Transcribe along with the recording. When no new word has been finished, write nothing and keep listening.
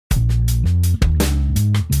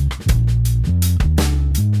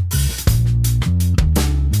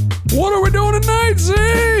right, Z?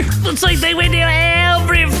 Looks like they went there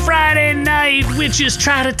every Friday night. Witches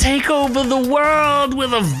try to take over the world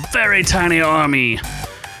with a very tiny army.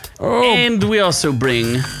 Oh. And we also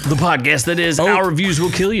bring the podcast that is Our Reviews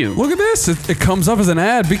Will Kill You. Look at this. It comes up as an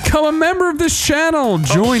ad. Become a member of this channel.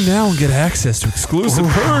 Join now and get access to exclusive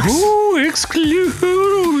perks. Ooh,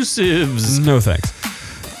 exclusives. No thanks.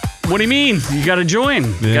 What do you mean? You gotta join.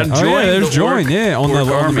 You gotta join. Oh, yeah, there's the join. orc, Yeah, on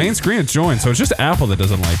the army. main screen it's join. So it's just Apple that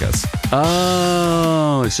doesn't like us.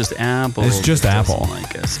 Oh, it's just Apple. It's just that Apple. doesn't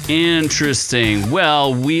like us. Interesting.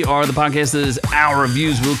 Well, we are the podcast that is Our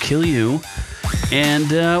Reviews Will Kill You.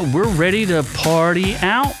 And we're ready to party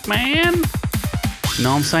out, man. Know what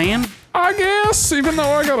I'm saying? I guess, even though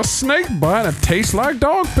I got a snake bite, it tastes like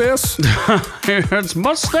dog piss. It's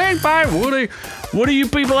my snake bite. What are you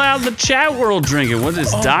people out in the chat world drinking? What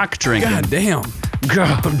is Doc drinking? God damn.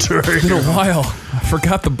 God drinking. It's been a while. I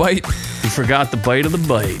forgot the bite. You forgot the bite of the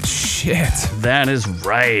bite. Shit. That is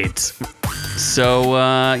right. So,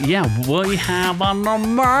 yeah, we have an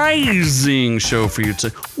amazing show for you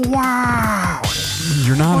today. Wow.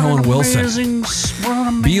 You're not Owen Wilson.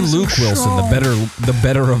 Be Luke Wilson, the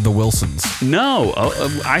better of the Wilsons. No,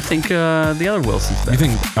 I think the other Wilson's better. You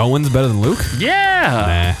think Owen's better than Luke?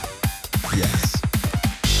 Yeah. Nah. Yes.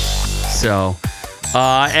 So,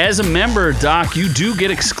 as a member, Doc, you do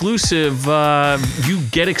get exclusive. I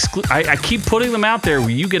keep putting them out there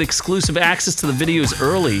where you get exclusive access to the videos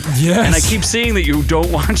early. Yes. And I keep seeing that you don't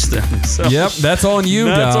watch them. So. Yep, that's on you,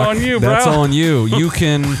 Doc. That's on you, bro. That's on you. You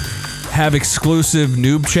can have exclusive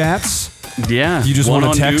noob chats. Yeah. You just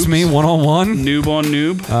want to text me one-on-one? Noob on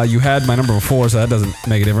noob. You had my number before, so that doesn't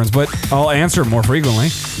make a difference. But I'll answer more frequently.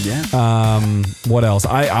 Yeah. What else?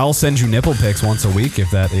 I'll send you nipple pics once a week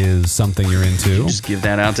if that is something you're into. You just give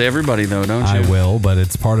that out to everybody, though, don't you? I will, but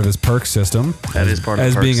it's part of his perk system. That is part of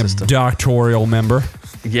the perk system. As being a doctoral member.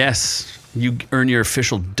 Yes. You earn your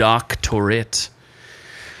official doctorate.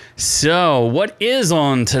 So, what is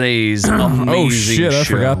on today's amazing Oh shit, I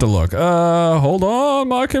show? forgot to look. Hold on,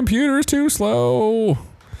 my computer's too slow.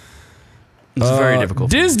 It's very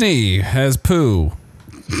difficult. Disney has poo.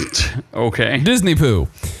 Okay. Disney poo.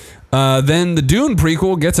 Then the Dune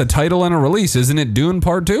prequel gets a title and a release. Isn't it Dune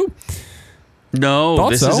Part 2? No,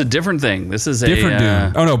 Thought this so. is a different thing. This is Different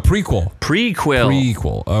Dune. Oh no, prequel.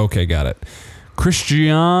 Prequel. Okay, got it.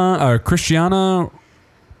 Cristiano.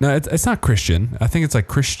 No, it's not Christian. I think it's like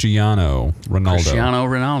Cristiano Ronaldo. Cristiano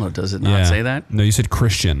Ronaldo. Does it not say that? No, you said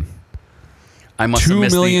Christian. I must have $2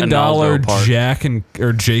 missed million the Ronaldo part.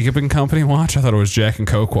 Jacob and Company watch. I thought it was Jack and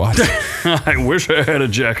Coke watch. I wish I had a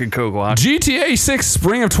Jack and Coke watch. GTA 6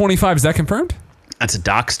 spring of 25. Is that confirmed? That's a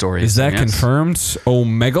doc story. Is that confirmed?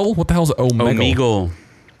 Omegle? What the hell is Omegle? Omegle.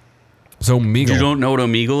 It's Omegle. You don't know what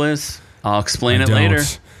Omegle is? I'll explain it later.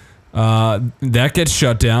 That gets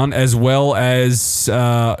shut down, as well as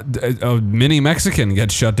a mini Mexican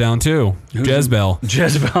gets shut down too. Jezebel.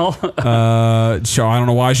 So I don't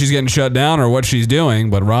know why she's getting shut down or what she's doing,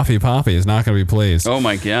 but Rafi Poppy is not going to be pleased. Oh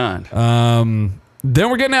my God. Then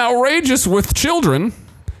we're getting outrageous with children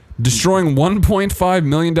destroying $1.5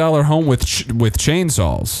 million home with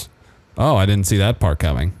chainsaws. Oh, I didn't see that part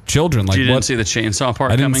coming. Children, like what? You didn't see the chainsaw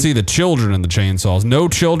part coming? I didn't see the children in the chainsaws. No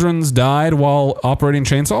children's died while operating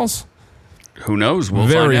chainsaws? Who knows? We'll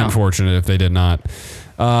Very find out. unfortunate if they did not.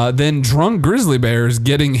 Then drunk grizzly bears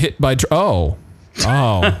getting hit by...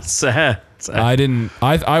 Sad.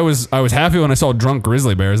 I was happy when I saw drunk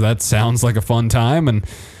grizzly bears. That sounds like a fun time. And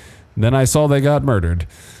then I saw they got murdered.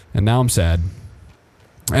 And now I'm sad.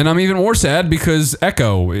 And I'm even more sad because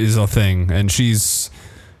Echo is a thing. And she's...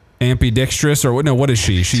 ambidextrous, or no, what is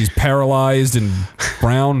she? She's paralyzed and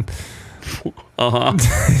brown.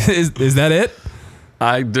 Is that it?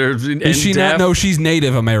 Is she not? No, she's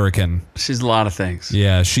Native American. She's a lot of things.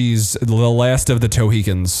 Yeah, she's the last of the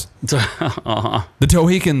Tohicans. The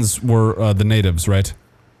Tohicans were the natives, right?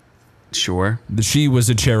 Sure. She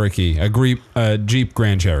was a Cherokee, a Jeep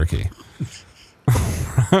Grand Cherokee.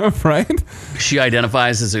 Right? She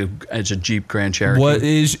identifies as a Jeep Grand Cherokee. What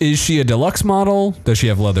is she a deluxe model? Does she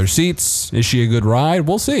have leather seats? Is she a good ride?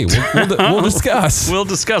 We'll see. We'll discuss. We'll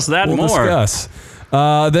discuss that more. We'll discuss.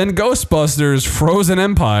 Then Ghostbusters Frozen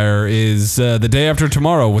Empire is the day after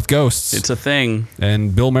tomorrow with ghosts. It's a thing.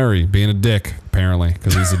 And Bill Murray being a dick, apparently,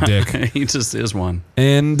 because he's a dick. He just is one.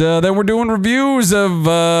 And then we're doing reviews of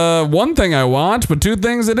one thing I watched, but two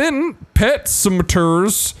things I didn't. Pet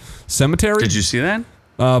SematarZ. Cemetery? Did you see that?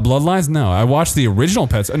 Bloodlines? No. I watched the original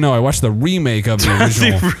Pets. No, I watched the remake of the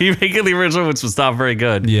original. The remake of the original, which was not very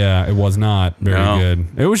good. Yeah, it was not very good.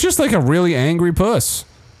 It was just like a really angry puss.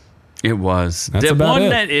 It was. That's about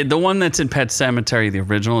it. The one that's in Pet Sematary, the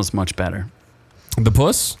original, is much better. The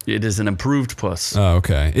puss? It is an improved puss. Oh,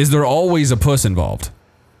 okay. Is there always a puss involved?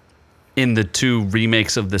 In the 2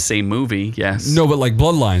 remakes of the same movie, yes. No, but like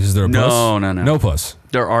Bloodlines, is there a puss? No. No puss.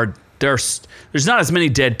 There's not as many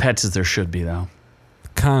dead pets as there should be, though.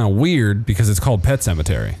 Kind of weird because it's called Pet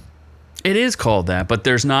Cemetery. It is called that, but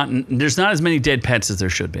there's not as many dead pets as there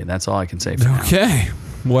should be. That's all I can say for now. Okay.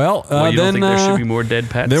 Well, You don't think there should be more dead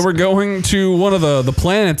pets? Then we're going to one of the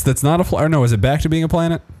planets that's not a planet. No, is it back to being a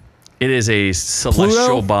planet? It is a celestial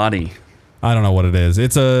Pluto? body. I don't know what it is.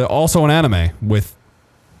 It's also an anime with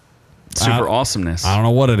Super awesomeness. I don't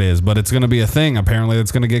know what it is, but it's going to be a thing apparently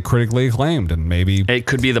that's going to get critically acclaimed, and maybe It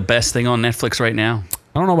could be the best thing on Netflix right now.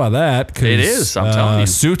 I don't know about that. 'Cause, It is, I'm telling you.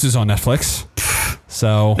 Suits is on Netflix,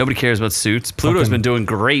 so Nobody cares about Suits. Pluto's been doing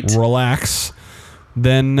great. relax.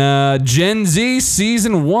 Then Gen Z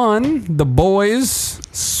season 1, the boys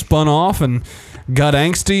spun off and got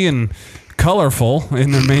angsty and colorful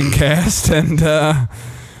in their main cast, and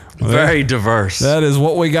Very diverse. that is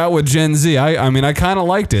what we got with Gen Z. I mean, I kind of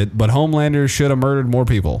liked it, but Homelander should have murdered more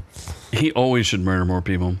people. He always should murder more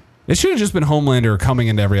people. It should have just been Homelander coming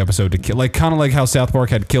into every episode to kill, like kind of like how South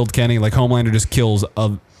Park had killed Kenny. Like Homelander just kills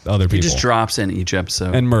other people. He just drops in each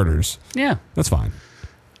episode. and murders. Yeah, That's fine,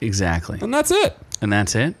 exactly. and that's it. And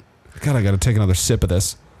that's it. God, I got to take another sip of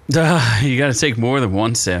this. You got to take more than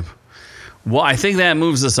one sip. Well, I think that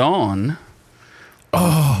moves us on.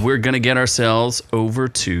 We're going to get ourselves over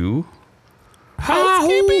to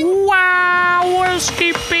Housekeeping?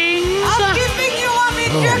 housekeeping. Housekeeping, you want me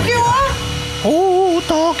to jerk you off? Oh,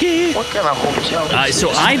 doggy. What kind of hotel is So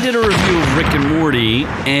I did a review of Rick and Morty,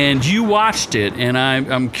 and you watched it, and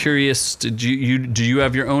I'm curious. Do you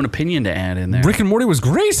have your own opinion to add in there? Rick and Morty was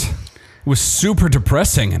great. It was super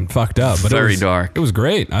depressing and fucked up, but Very it was, dark. It was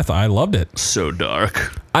great. I loved it. So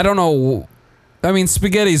dark. I don't know. I mean,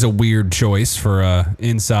 spaghetti's a weird choice for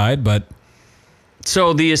inside, but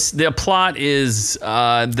So the plot is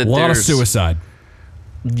that a lot of there's suicide.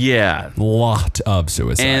 Yeah, Lot of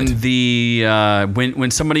suicide. and the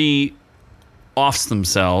when somebody offs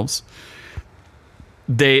themselves,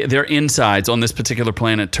 their insides on this particular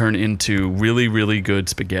planet turn into really, really good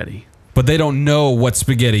spaghetti. but they don't know what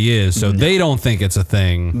spaghetti is, so they don't think it's a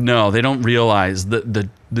thing. No, they don't realize the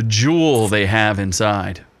jewel they have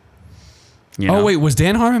inside. You know? Oh wait, was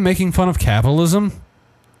Dan Harmon making fun of capitalism?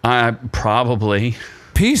 Probably.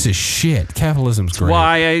 Piece of shit. Capitalism's great.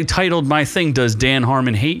 Why I titled my thing, "Does Dan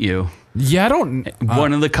Harmon hate you?" Yeah, I don't.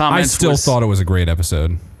 One of the comments I still was- thought it was a great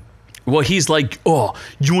episode. Well, he's like, "Oh,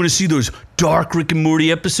 you want to see those dark Rick and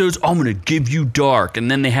Morty episodes? I'm gonna give you dark."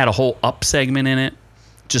 And then they had a whole up segment in it,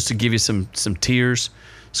 just to give you some tears,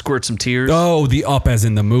 squirt some tears. Oh, the Up as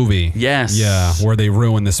in the movie. Yes. Yeah, where they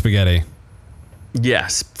ruin the spaghetti.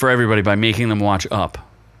 Yes, for everybody by making them watch Up.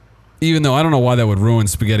 Even though I don't know why that would ruin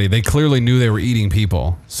spaghetti. They clearly knew they were eating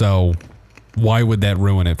people, so why would that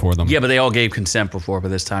ruin it for them? Yeah, but they all gave consent before, but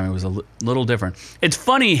this time it was a little different. It's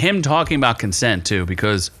funny him talking about consent too,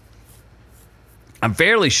 because I'm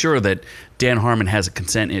fairly sure that Dan Harmon has a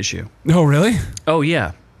consent issue. Oh, really? Oh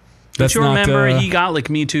yeah. That's Don't you not, remember he got like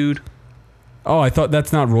Me Too'd? Oh, I thought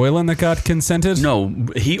that's not Roiland that got consented? No,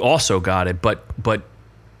 he also got it, but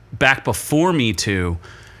back before Me Too,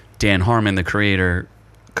 Dan Harmon, the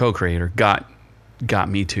co-creator, got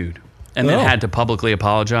Me Too'd, and then Oh. had to publicly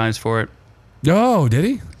apologize for it. Oh, did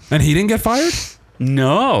he? And he didn't get fired?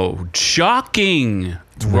 No, shocking,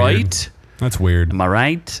 right? That's weird. Am I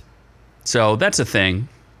right? So that's a thing.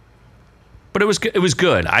 But it was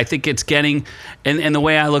good. I think it's getting, and the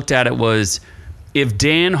way I looked at it was, if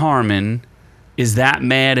Dan Harmon is that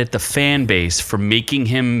mad at the fan base for making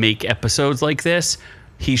him make episodes like this,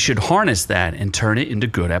 he should harness that and turn it into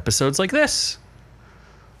good episodes like this.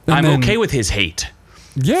 And I'm then- okay with his hate.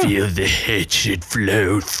 Yeah. Feel the hatred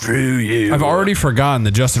flow through you. I've already forgotten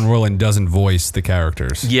that Justin Roiland doesn't voice the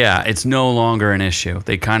characters. Yeah, it's no longer an issue.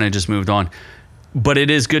 They kind of just moved on. But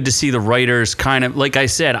it is good to see the writers kind of, like I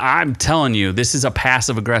said, I'm telling you, this is a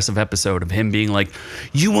passive-aggressive episode of him being like,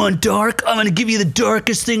 you want dark? I'm going to give you the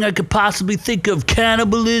darkest thing I could possibly think of.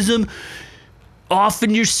 Cannibalism, offing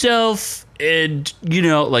yourself, and, you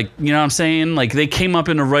know what I'm saying? Like, they came up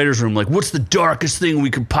in the writer's room like, what's the darkest thing we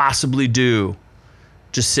could possibly do?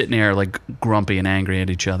 Just sitting there, like, grumpy and angry at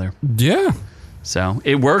each other. Yeah. So,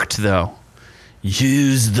 it worked, though.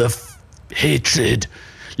 Use the hatred.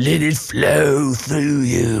 Let it flow through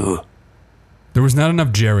you. There was not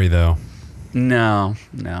enough Jerry, though. No.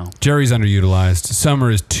 Jerry's underutilized. Summer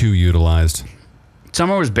is too utilized.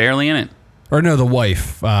 Summer was barely in it. Or no, the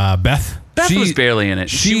wife, Beth. Beth was barely in it.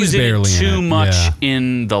 She she's was in it barely in too it, much yeah.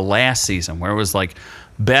 in the last season, where it was like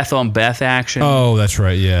Beth on Beth action. Oh, that's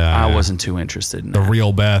right. Yeah. I wasn't too interested in The that.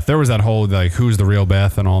 real Beth. There was that whole, like, who's the real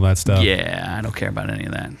Beth and all that stuff. Yeah, I don't care about any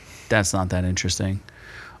of that. That's not that interesting.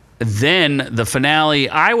 Then the finale,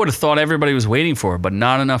 I would have thought everybody was waiting for, but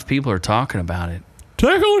not enough people are talking about it.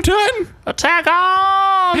 Attack on Titan! Attack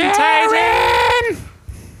on Titan!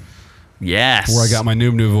 Yes. Where I got my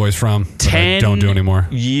new voice from. That I 10 don't do anymore.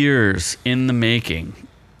 years in the making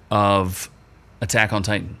of Attack on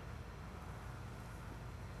Titan.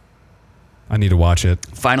 I need to watch it.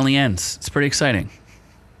 Finally ends. It's pretty exciting.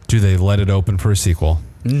 Do they let it open for a sequel?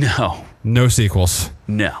 No. No sequels.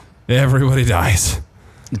 No. Everybody dies.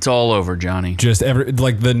 It's all over, Johnny. Just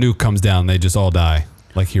like the nuke comes down, they just all die.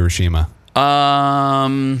 Like Hiroshima.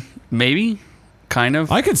 Maybe. Kind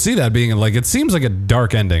of. I could see that being like, it seems like a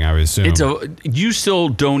dark ending, I would assume. You still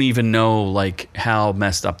don't even know like how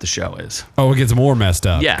messed up the show is. Oh, it gets more messed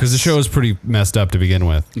up. Yes. Because the show is pretty messed up to begin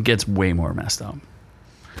with. It gets way more messed up.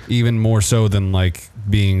 Even more so than like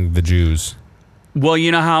being the Jews. Well,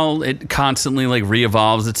 you know how it constantly like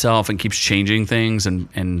re-evolves itself and keeps changing things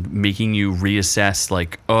and making you reassess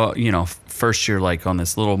like, first you're like on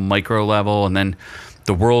this little micro level and then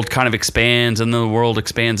the world kind of expands and then the world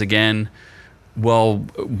expands again. Well,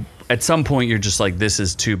 at some point you're just like, this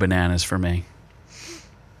is too bananas for me.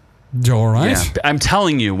 All right. Yeah, I'm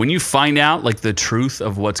telling you, when you find out like the truth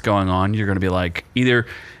of what's going on, you're going to be like, either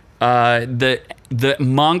the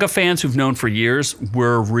manga fans who've known for years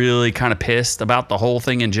were really kind of pissed about the whole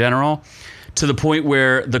thing in general, to the point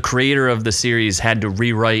where the creator of the series had to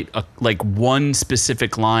rewrite like one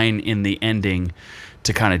specific line in the ending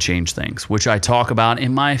to kind of change things, which I talk about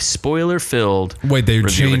in my spoiler-filled Wait, they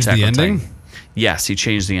review of changed Attack the on ending? Titan. Yes, he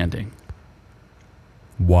changed the ending.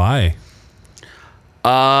 Why?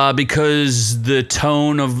 Because the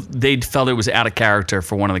tone of, they felt it was out of character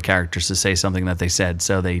for one of the characters to say something that they said,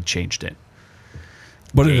 so they changed it.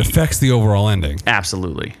 But it affects the overall ending.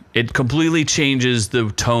 Absolutely. It completely changes the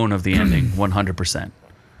tone of the ending, 100%.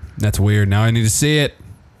 That's weird. Now I need to see it.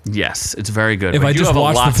 Yes, it's very good. If But I you just have a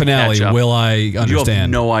watch lot the to finale, catch up. will I You have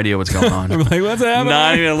understand? no idea what's going on. I'm like, what's happening?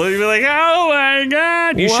 Not even look. You'd be like, oh my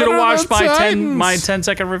God. You What should have are watched the my Titans?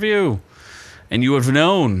 10-second review. And you would have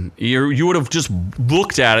known. You would have just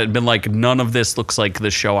looked at it and been like, none of this looks like the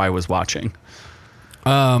show I was watching.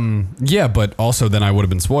 Yeah, but also then I would have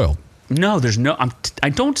been spoiled. No, there's no. I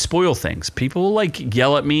don't spoil things. People like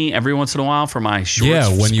yell at me every once in a while for my shorts. Yeah,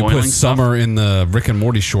 when you put spoiling stuff. Summer in the Rick and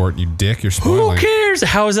Morty short, you dick, you're spoiling. Who cares?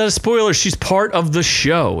 How is that a spoiler? She's part of the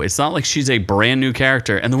show. It's not like she's a brand new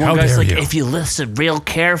character. And the one How guy's dare like, you. if you listen real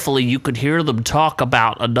carefully, you could hear them talk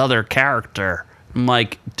about another character. I'm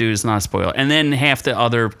like, dude, it's not a spoiler. And then half the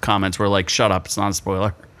other comments were like, shut up, it's not a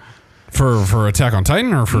spoiler. For Attack on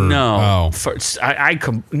Titan or for No,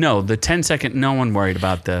 Oh. no, the 10-second. No one worried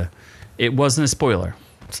about the. It wasn't a spoiler.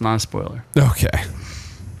 It's not a spoiler. Okay.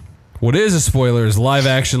 What is a spoiler is live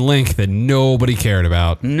action Link that nobody cared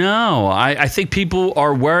about. No, I think people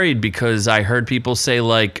are worried because I heard people say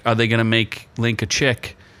like, are they gonna make Link a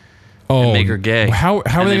chick? Oh, make her gay. How are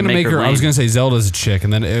And they then going to make make her her? I was lame. going to say Zelda's a chick,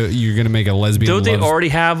 and then you're going to make a lesbian. Don't they loves- already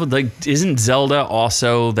have like? Isn't Zelda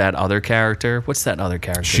also that other character? What's that other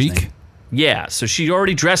character? Sheik? Yeah, so she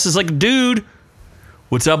already dresses like a dude.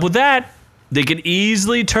 What's up with that? They could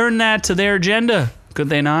easily turn that to their agenda, could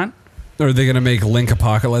they not? Or are they going to make Link a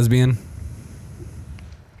pocket lesbian?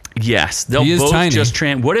 Yes, they'll He is both tiny. just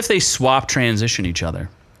what if they swap transition each other?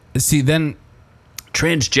 See, then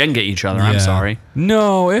Transgender each other. I'm yeah. sorry,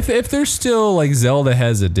 No, if they're still like Zelda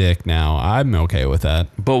has a dick now, I'm okay with that.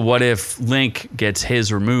 but what if Link gets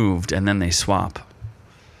his removed and then they swap?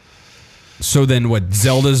 So then, what?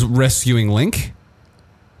 Zelda's rescuing Link,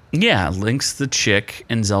 Yeah, Link's the chick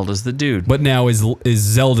and Zelda's the dude. but now is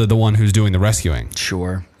Zelda the one who's doing the rescuing?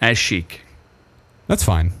 Sure, as Sheik. That's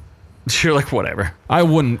fine. You're like, whatever. I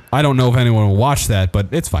don't know if anyone will watch that, but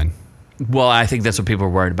it's fine. Well, I think that's what people are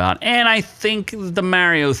worried about. And I think the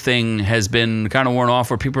Mario thing has been kind of worn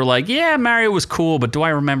off where people are like, yeah, Mario was cool, but do I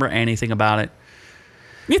remember anything about it?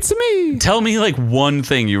 It's me. Tell me like one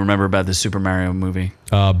thing you remember about the Super Mario movie.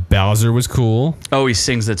 Bowser was cool. Oh, he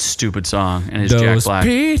sings that stupid song and his Jack Those Black.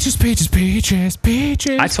 peaches, peaches, peaches,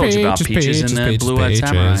 peaches. I told you about Peaches in the Blue-Eyed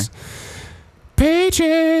Samurai.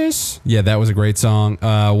 Peaches. Yeah, that was a great song.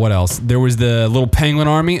 What else? There was the little penguin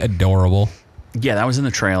army. Adorable. Yeah, that was in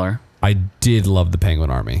the trailer. I did love the penguin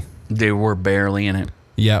army. They were barely in it.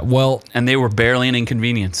 Yeah, well, And they were barely an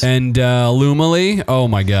inconvenience. and Lumily. Oh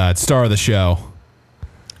my God, star of the show.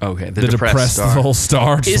 Okay, The depressed star. little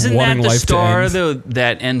star. Just Isn't that wanting the life star to end. though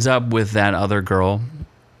that ends up with that other girl?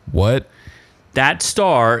 What? That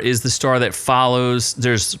star is the star that follows.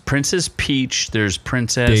 There's Princess Peach. There's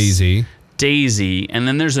Princess Daisy. Daisy, and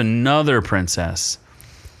then there's another princess.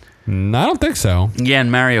 I don't think so. Yeah, in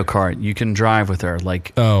Mario Kart, you can drive with her,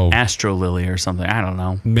 like Astro Lily or something. I don't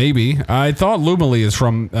know. Maybe. I thought Lumily is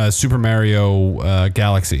from Super Mario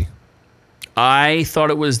Galaxy. I thought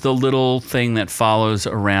it was the little thing that follows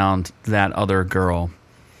around that other girl.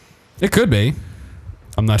 It could be.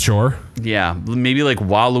 I'm not sure. Yeah, maybe like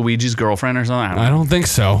Waluigi's girlfriend or something. I don't think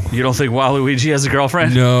so. You don't think Waluigi has a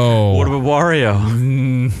girlfriend? No. What about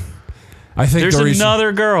Wario? I think there's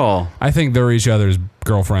another girl. I think they're each other's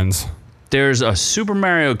girlfriends. There's a Super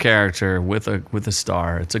Mario character with a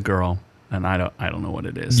star. It's a girl, and I don't know what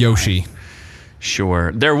it is. Yoshi.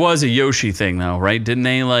 Sure. There was a Yoshi thing though, right? Didn't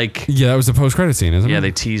they like? Yeah, that was the post-credit scene, isn't it? Yeah,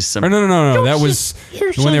 they teased some. Or no. That was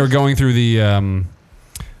when they were going through the.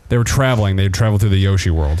 They were traveling. They traveled through the Yoshi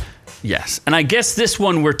world. Yes, and I guess this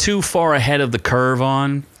one we're too far ahead of the curve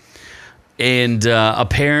on. And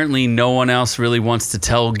apparently no one else really wants to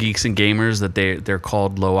tell geeks and gamers that they're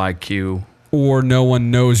called low IQ. Or no one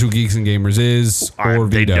knows who Geeks and Gamers is, or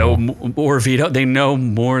Vito. They know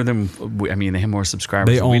more than, I mean, they have more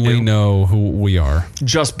subscribers They than we do. only know who we are.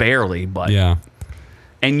 Just barely, but. Yeah.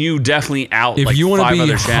 And you definitely out if like you want 5 to be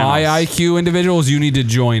other channels. high IQ individuals, you need to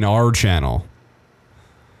join our channel.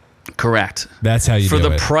 Correct. That's how you do it. For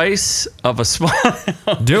the price of a small...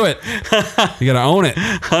 Do it. You got to own it.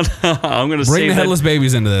 I'm going to Bring the headless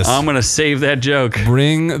babies into this. I'm going to save that joke.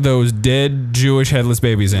 Bring those dead Jewish headless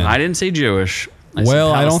babies in. I didn't say Jewish. I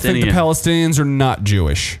don't think the Palestinians are not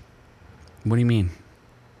Jewish. What do you mean?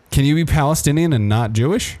 Can you be Palestinian and not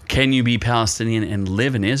Jewish? Can you be Palestinian and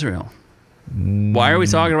live in Israel? Why are we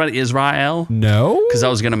talking about Israel? No. Because I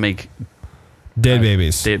was going to make... Dead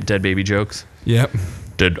babies. Dead baby jokes. Yep.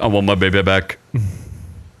 I want my baby back.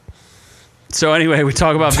 So anyway, we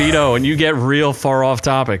talk about Vito, and you get real far off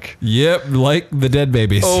topic. Yep, like the dead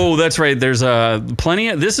babies. Oh, that's right. There's plenty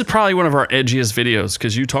of... This is probably one of our edgiest videos,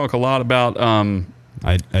 because you talk a lot about...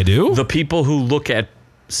 I do? The people who look at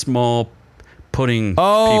small pudding people.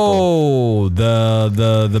 Oh,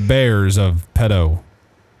 the bears of pedo.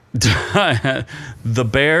 The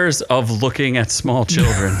bears of looking at small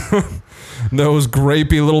children. Those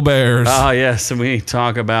grapey little bears. Ah, yes, and we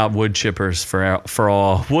talk about wood chippers for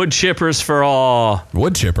all. Wood chippers for all.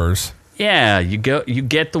 Wood chippers? Yeah, you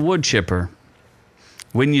get the wood chipper.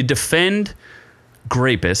 When you defend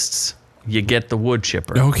grapists, you get the wood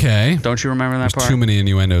chipper. Okay. Don't you remember that part? Too many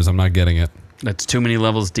innuendos. I'm not getting it. That's too many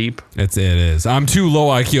levels deep. It is. I'm too low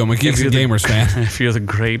IQ. I'm a Geeks and Gamers fan. If you're the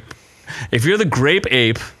grape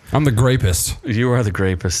ape, I'm the grapist. You are the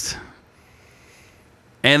grapist.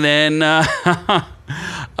 And then,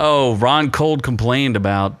 Ron Cold complained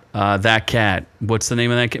about that cat. What's the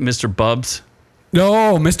name of that cat? Mr. Bubs?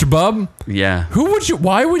 No, Mr. Bub? Yeah.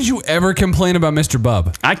 Why would you ever complain about Mr.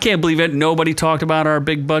 Bub? I can't believe it. Nobody talked about our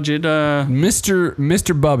big budget.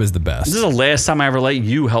 Mr. Bub is the best. This is the last time I ever let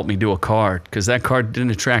you help me do a card, because that card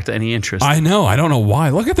didn't attract any interest. I know. I don't know why.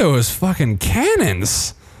 Look at those fucking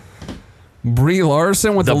cannons. Brie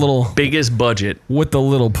Larson with the little biggest budget with the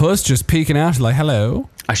little puss just peeking out. She's like, "Hello."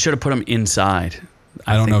 I should have put them inside.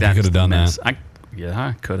 I don't know if you could have done that. I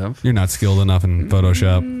could have. You're not skilled enough in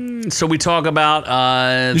Photoshop. So we talk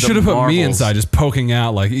about. You should have put me inside, just poking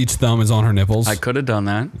out like each thumb is on her nipples. I could have done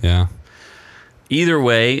that. Yeah. Either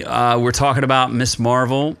way, we're talking about Miss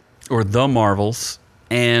Marvel or the Marvels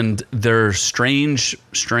and their strange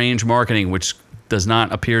marketing, which does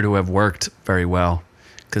not appear to have worked very well.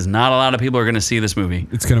 Because not a lot of people are going to see this movie.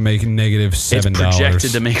 It's going to make negative $7. It's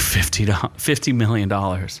projected to make $50 million.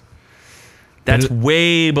 That's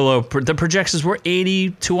way below. The projections were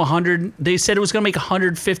 80 to 100. They said it was going to make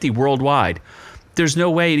 150 worldwide. There's no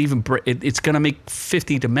way it's going to make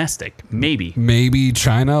 50 domestic. Maybe. Maybe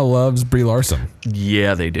China loves Brie Larson.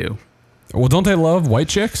 Yeah, they do. Well, don't they love white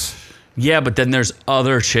chicks? Yeah, but then there's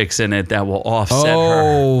other chicks in it that will offset her.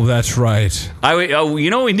 Oh, that's right. You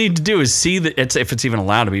know what we need to do is see if it's even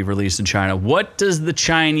allowed to be released in China. What does the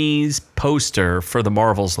Chinese poster for the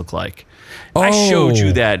Marvels look like? Oh. I showed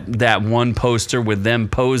you that one poster with them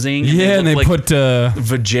posing. Yeah, and they put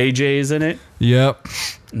vajayjays in it. Yep.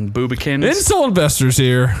 And boobikins. Insult investors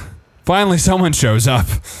here. Finally, someone shows up.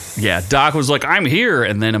 Yeah, Doc was like, "I'm here,"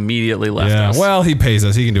 and then immediately left us. Well, he pays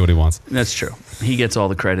us. He can do what he wants. That's true. He gets all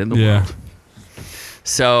the credit in the world.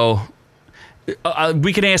 So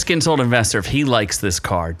we can ask Insult Investor if he likes this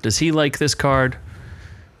card. Does he like this card?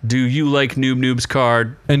 Do you like Noob Noob's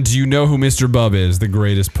card? And do you know who Mr. Bub is, the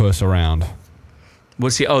greatest puss around?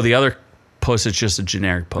 What's he? Oh, the other puss is just a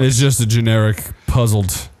generic puss. It's just a generic,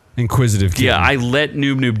 puzzled, inquisitive kid. Yeah, I let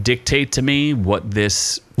Noob Noob dictate to me what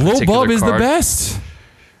this Lil particular Bub is card. the best.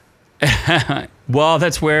 Well,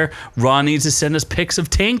 that's where Ron needs to send us pics of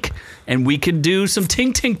Tink, and we can do some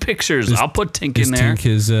Tink pictures. I'll put Tink in there.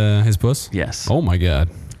 Is Tink his puss? Yes. Oh my God.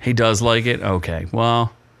 He does like it? Okay.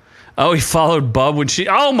 Well. Oh, he followed Bub when she...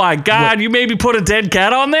 Oh my God, you made me put a dead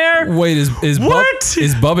cat on there? Wait, is what?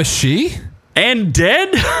 Is Bub a she? And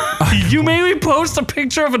dead? You made me post a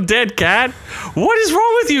picture of a dead cat? What is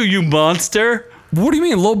wrong with you, you monster? What do you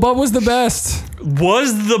mean? Lil Bub was the best.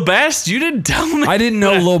 Was the best? You didn't tell me. I didn't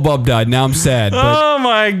know Lil Bub died. Now I'm sad. But Oh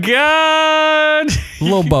my God.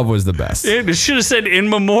 Lil Bub was the best. It should have said in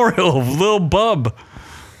memorial of Lil Bub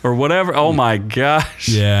or whatever. Oh my gosh.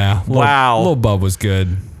 Yeah. Wow. Lil Bub was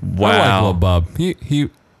good. Wow. I like Lil Bub.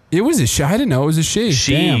 It was a she. I didn't know it was a she.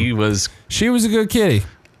 She was a good kitty.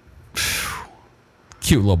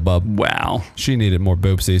 Cute little bub. wow. She needed more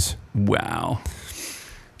boopsies. Wow.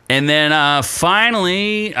 And then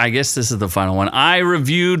finally, I guess this is the final one. I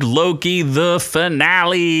reviewed Loki, the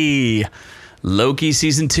finale. Loki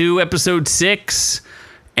season 2, episode 6.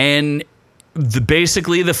 And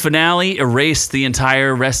basically the finale erased the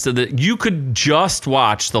entire rest of the... You could just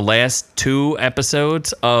watch the last 2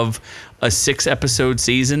 episodes of a 6-episode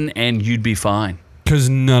season and you'd be fine. Because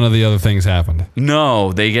none of the other things happened.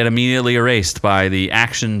 No, they get immediately erased by the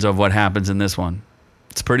actions of what happens in this one.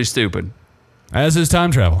 It's pretty stupid. As is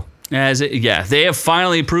time travel. Yeah, they have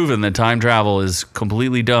finally proven that time travel is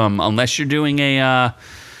completely dumb unless you're doing a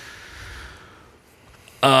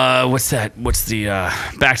what's that? What's the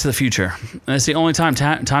Back to the Future? That's the only time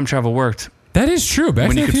time travel worked. That is true. Back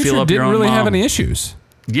When to you the could feel Future up your didn't own really have mom. any issues.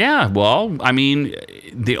 Yeah, well, I mean,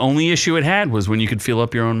 the only issue it had was when you could feel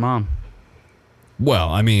up your own mom. Well,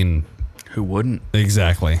 I mean... Who wouldn't?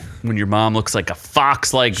 Exactly. When your mom looks like a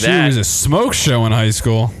fox like She that. was a smoke show in high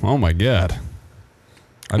school. Oh my God.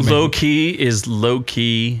 Low key is low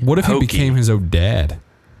key. What if hokey. he became his own dad?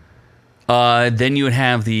 Then you would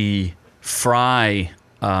have the Fry.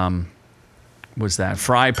 What's that?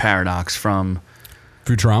 Fry paradox from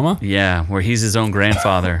Futurama? Yeah, where he's his own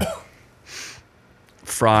grandfather.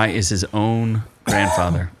 Fry is his own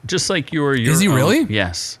grandfather, just like your. Is he own. really?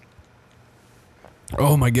 Yes.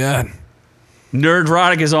 Oh my God.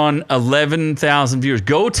 Nerdrotic is on 11,000 viewers.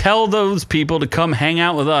 Go tell those people to come hang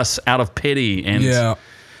out with us out of pity. And Yeah.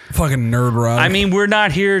 Fucking Nerdrotic. I mean, we're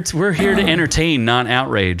not here. We're here to entertain, not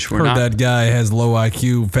outrage. We're Heard not. that guy has low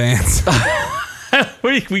IQ fans.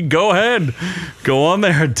 We go ahead, go on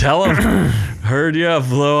there and tell him. Heard you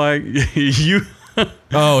have low IQ.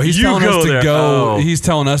 Oh, he's You telling go us to there. go. Oh. He's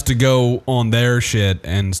telling us to go on their shit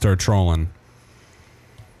and start trolling.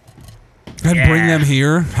 And bring them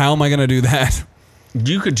here. How am I gonna do that?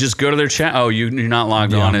 You could just go to their chat. Oh, you're not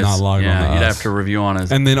logged Yeah, on. I'm not logged on to you'd us. have to review on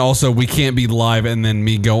us. And then also we can't be live and then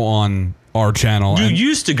me go on our channel. You and,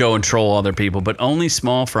 used to go and troll other people, but only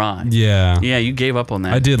small fry. yeah. Yeah, you gave up on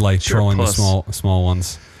that. I did like You're a trolling the puss. small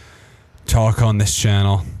ones. Talk on this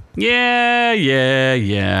channel. Yeah.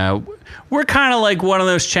 We're kind of like one of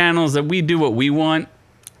those channels that we do what we want,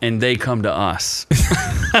 and they come to us.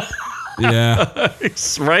 Yeah.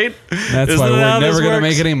 Right? That's Isn't why that how we're this never gonna works?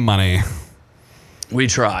 make any money. We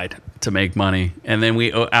tried to make money, and then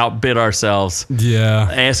we outbid ourselves, Yeah.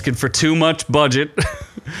 asking for too much budget.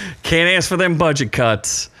 Can't ask for them budget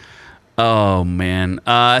cuts. Oh, man.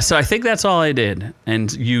 So I think that's all I did,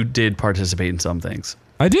 and you did participate in some things.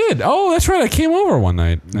 I did. Oh, that's right. I came over one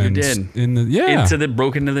night. You did. Yeah.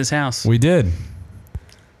 Broke into this house. We did.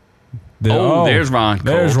 There's Ron Cole.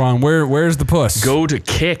 There's Ron. Where's the puss? Go to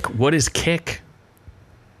Kick. What is Kick?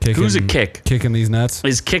 Kicking, Who's a Kick? Kicking these nuts.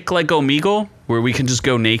 Is Kick like Omegle, where we can just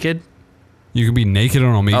go naked? You can be naked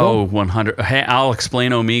on Omegle. Oh, 100. Hey, I'll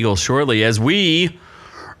explain Omegle shortly as we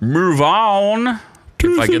move on.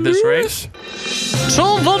 If I get this right.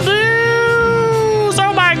 To the news!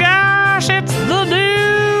 Oh my gosh, it's the news!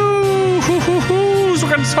 We're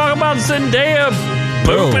going to talk about Zendaya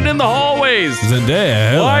pooping in the hallways.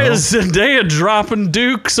 Zendaya. Hello. Why is Zendaya dropping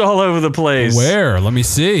dukes all over the place? Where? Let me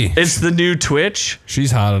see. It's the new Twitch. She's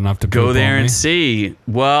hot enough to Go poop there on me. and see.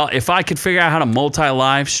 Well, if I could figure out how to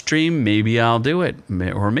multi-live stream, maybe I'll do it.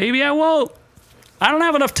 Or maybe I won't. I don't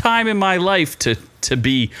have enough time in my life to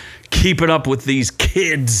be keeping up with these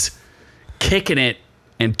kids kicking it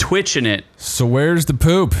and twitching it. So where's the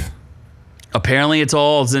poop? Apparently it's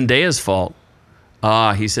all Zendaya's fault.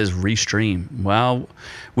 He says restream. Well,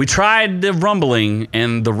 we tried the rumbling,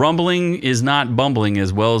 and the rumbling is not bumbling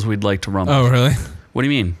as well as we'd like to rumble. Oh, really? What do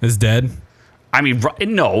you mean? It's dead? I mean,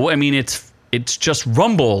 no. I mean, it's just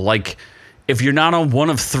Rumble. Like, if you're not on one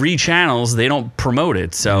of 3 channels, they don't promote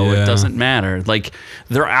it, so Yeah. it doesn't matter. Like,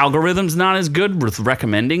 their algorithm's not as good with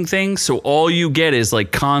recommending things, so all you get is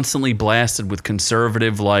like constantly blasted with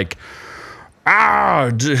conservative, like,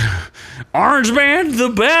 Orange Man,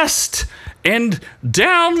 the best, and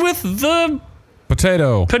down with the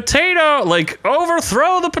Potato. like,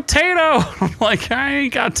 overthrow the potato. I'm like, I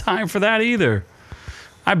ain't got time for that either.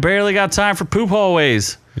 I barely got time for poop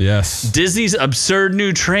hallways. Yes. Disney's absurd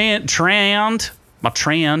new trend.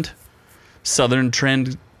 Southern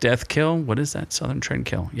Trend Death Kill. What is that? Southern Trend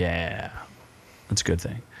Kill. Yeah. That's a good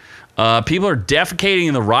thing. People are defecating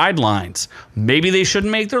in the ride lines. Maybe they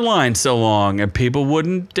shouldn't make their lines so long and people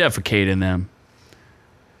wouldn't defecate in them.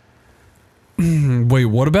 Wait,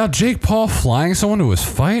 what about Jake Paul flying someone to his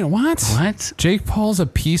fight? What? What? Jake Paul's a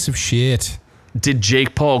piece of shit. Did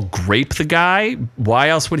Jake Paul grape the guy? Why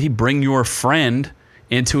else would he bring your friend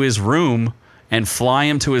into his room and fly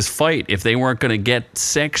him to his fight if they weren't going to get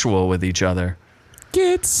sexual with each other?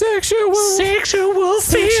 Get sexual. Sexual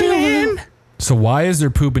feeling. So why is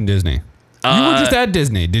there poop in Disney? You were just at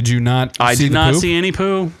Disney. Did you not I see did the not poop? see any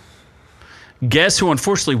poo. Guess who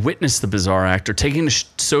unfortunately witnessed the bizarre actor taking to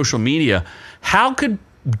social media? How could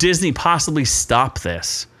Disney possibly stop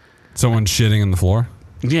this? Someone shitting on the floor?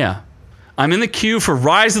 Yeah. I'm in the queue for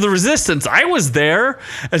Rise of the Resistance. I was there,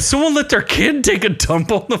 and someone let their kid take a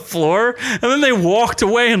dump on the floor, and then they walked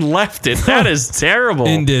away and left it. That is terrible.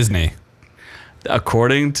 In Disney.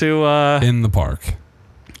 According to... In the park.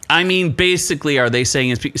 I mean, basically, are they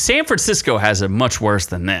saying... San Francisco has it much worse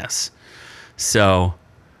than this. So,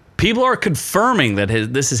 people are confirming that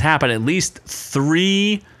this has happened at least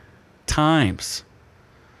 3 times.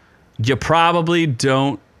 You probably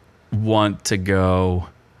don't want to go...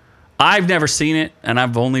 I've never seen it, and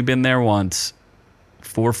I've only been there once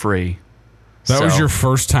for free. That was your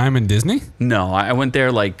first time in Disney? No, I went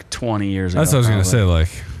there like 20 years ago. That's what I was going to say. Like,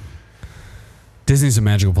 Disney's a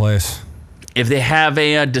magical place. If they have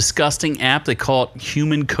a disgusting app, they call it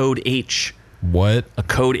Human Code H. What? A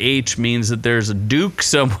code H means that there's a Duke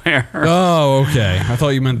somewhere. Oh, okay. I thought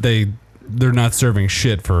you meant they're not serving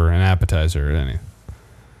shit for an appetizer or anything.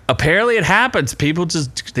 Apparently it happens. People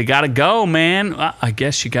they got to go, man. I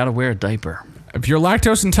guess you got to wear a diaper. If you're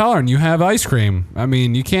lactose intolerant, you have ice cream. I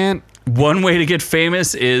mean, you can't... One way to get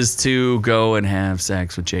famous is to go and have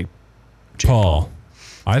sex with Jake Paul.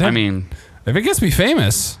 I mean... If it gets me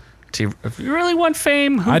famous... If you really want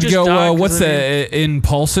fame, I'd go, what's the...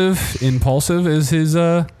 Impulsive? Impulsive is his...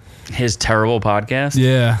 His terrible podcast?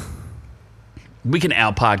 Yeah. We can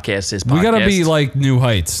out-podcast his podcast. We got to be like New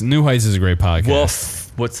Heights. New Heights is a great podcast. Woof.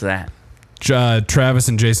 What's that? Travis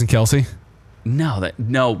and Jason Kelce. No,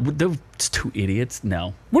 it's 2 idiots.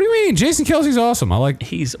 No. What do you mean? Jason Kelce's awesome. I like...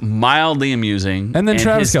 He's mildly amusing. And then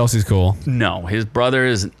Travis Kelce's cool. No, his brother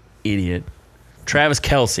is an idiot. Travis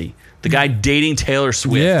Kelce, the guy dating Taylor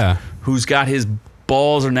Swift. Yeah. Who's got his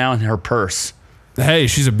balls are now in her purse. Hey,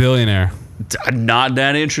 she's a billionaire. Not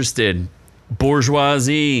that interested.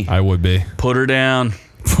 Bourgeoisie. I would be. Put her down.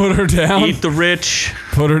 Put her down? Eat the rich.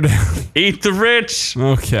 Put her down. Eat the rich.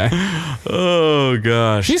 Okay. Oh,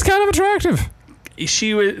 gosh. She's kind of attractive.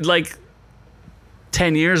 She was like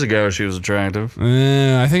 10 years ago, she was attractive.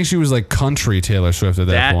 I think she was like country Taylor Swift at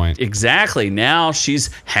that point. Exactly. Now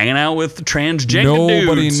she's hanging out with the transgender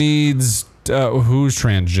Nobody dudes. needs... who's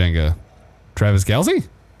transgender? Travis Kelce?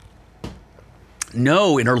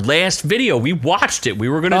 No, in her last video, we watched it. We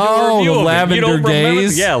were going to do a review of Lavender it. You don't remember?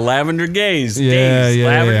 Gaze? Yeah, Lavender Gaze. Yeah, Days. yeah,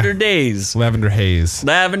 Lavender yeah. Days. Lavender Haze.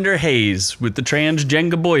 Lavender Haze with the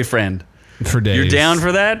transgender boyfriend. For days. You're down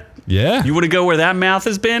for that? Yeah. You want to go where that mouth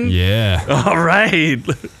has been? Yeah. All right.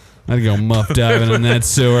 I'd go muff diving in that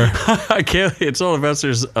sewer. I can't. It's all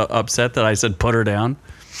investors upset that I said put her down.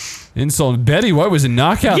 Insult. Betty White was a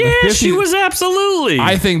knockout in the 50s. Yeah, she was absolutely.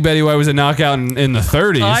 I think Betty White was a knockout in the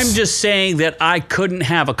 30s. I'm just saying that I couldn't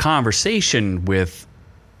have a conversation with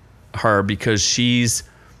her because she's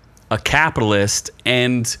a capitalist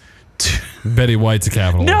and... Betty White's a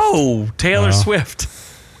capitalist. No, Taylor Swift.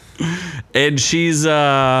 And she's,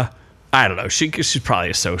 I don't know, she's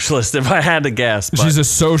probably a socialist if I had to guess. But She's a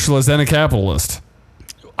socialist and a capitalist.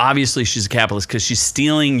 obviously she's a capitalist because she's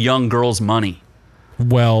stealing young girls' money.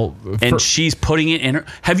 Well, And she's putting it in her.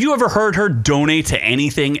 Have you ever heard her donate to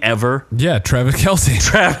anything ever? yeah, Travis Kelce.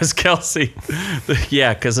 Travis Kelce.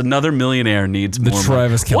 Yeah, because another millionaire needs The more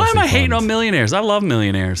Travis money. Why am I Kelce hating fund. on millionaires? I love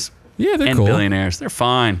millionaires Yeah, they're and cool. billionaires. They're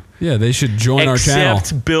fine. Yeah, they should join our channel.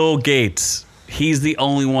 Except Bill Gates. He's the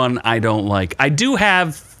only one I don't like. I do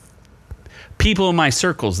have people in my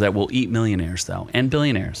circles that will eat millionaires, though, and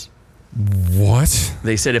billionaires. What?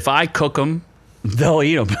 They said if I cook them, they'll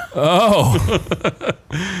eat them. Oh,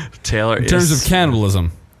 Taylor in terms of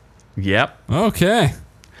cannibalism. Yep. Okay.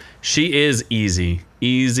 She is easy.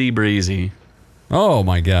 Easy breezy. Oh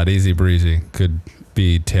my God, easy breezy could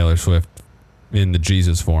be Taylor Swift in the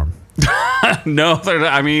Jesus form. No, they're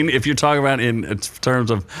not. I mean, if you're talking about in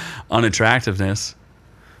terms of unattractiveness.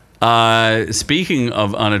 Speaking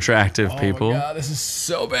of unattractive people. Oh my God, this is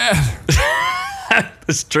so bad.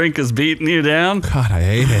 This drink is beating you down. God, I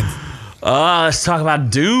hate it. Let's talk about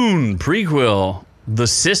Dune prequel, The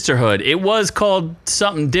Sisterhood. It was called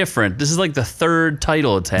something different. This is like the third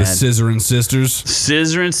title it's had. The Scissorin' Sisters.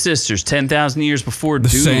 Scissorin' Sisters, 10,000 years before The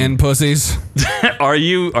Dune. Sand Pussies. Are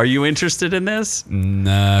you interested in this?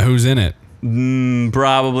 Nah, who's in it?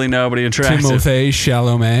 Probably nobody attractive. Timothée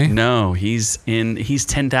Chalamet. No, he's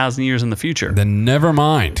 10,000 years in the future. Then never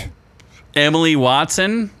mind. Emily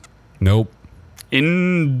Watson, Nope.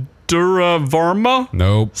 Indira Varma.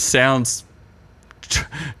 Nope. Sounds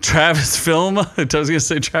Travis Filma. I was gonna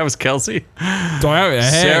say Travis Kelsey.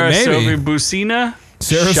 Sarah maybe. Sophie Busina.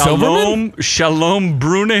 Sarah Silverman? Shalom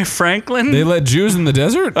Brune Franklin. They let Jews in the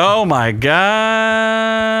desert? Oh my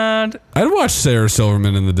God. I'd watch Sarah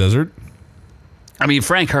Silverman in the desert. I mean,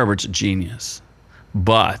 Frank Herbert's a genius,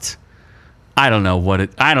 but I don't know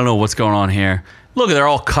what's going on here. Look, they're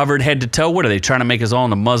all covered head to toe. What are they trying to make us all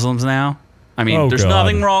into Muslims now? I mean, there's God.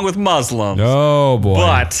 nothing wrong with Muslims. Oh boy.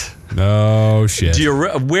 But no shit.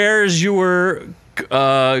 where's your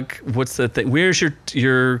what's the thing? Where's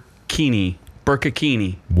your kini?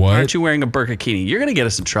 Burkakini. What? Why aren't you wearing a burkakini? You're gonna get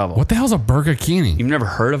us in trouble. What the hell's a burkakini? You've never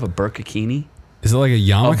heard of a burkakini? Is it like a A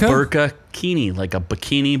yarmulke? burkakini, like a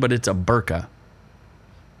bikini, but it's a burka.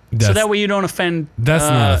 So That's that way you don't offend. That's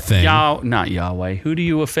not a thing. Not Yahweh. Who do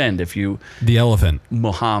you offend if you the elephant.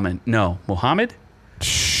 Muhammad? No, Muhammad.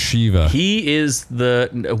 Shiva. He is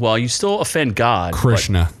you still offend God.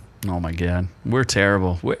 Krishna. but- oh my God, we're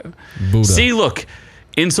terrible. Buddha. See, look,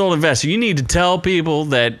 insult investor. You need to tell people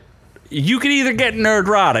that you can either get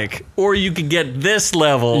nerdrotic or you can get this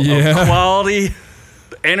level of quality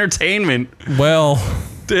entertainment. Well,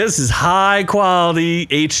 This is high quality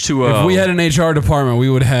H2O. if we had an HR department, we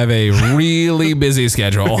would have a really busy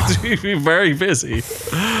schedule. We'd be very busy.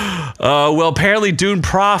 Well, apparently Dune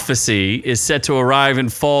Prophecy is set to arrive in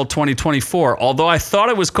fall 2024. Although I thought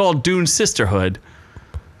it was called Dune Sisterhood,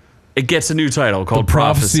 it gets a new title called The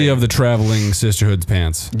Prophecy of the Traveling Sisterhood's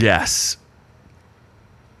Pants. Yes.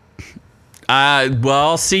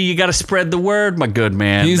 Well, see, you got to spread the word, my good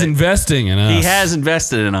man. He's investing in us. He has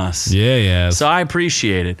invested in us. Yeah, he has. So I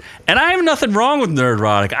appreciate it. And I have nothing wrong with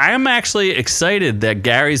Nerdrotic. I am actually excited that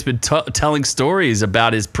Gary's been telling stories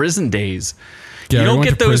about his prison days. Gary you don't went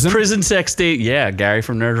get to those prison sex days. Yeah, Gary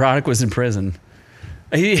from Nerdrotic was in prison.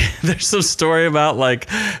 There's some story about like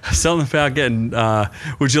something about getting,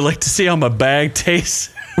 would you like to see how my bag tastes?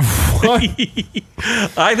 What?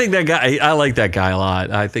 I think that guy, I like that guy a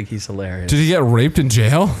lot. I think he's hilarious. Did he get raped in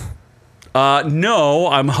jail? No,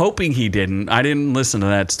 I'm hoping he didn't. I didn't listen to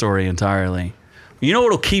that story entirely. You know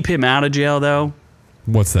what'll keep him out of jail, though?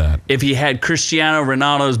 What's that? If he had Cristiano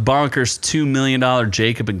Ronaldo's bonkers $2 million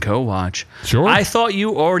Jacob & Co. watch. Sure. I thought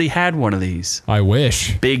you already had one of these. I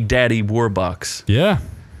wish. Big Daddy Warbucks. Yeah.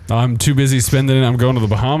 I'm too busy spending it. I'm going to the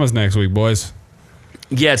Bahamas next week, boys.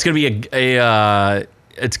 Yeah, it's gonna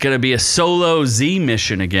be a solo Z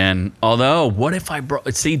mission again. Although, what if I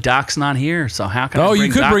see Doc's not here? So how can I bring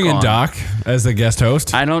you could Doc bring in on? Doc as the guest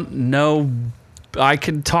host. I don't know. I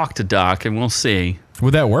can talk to Doc and we'll see.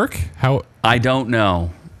 Would that work? How? I don't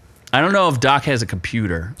know. I don't know if Doc has a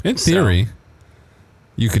computer. In theory,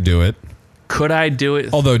 you could do it. Could I do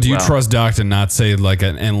it? Although, do you Well, trust Doc to not say like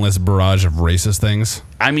an endless barrage of racist things?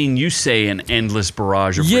 I mean, you say an endless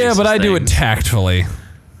barrage of Yeah, racist but I do it things. tactfully.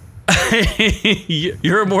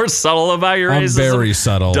 You're more subtle about your I'm racism. very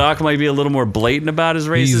subtle. Doc might be a little more blatant about his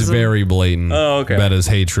racism. He's very blatant Oh, okay. about his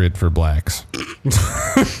hatred for blacks.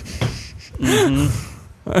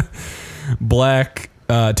 Black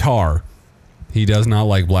tar. He does not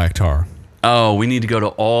like black tar. Oh, we need to go to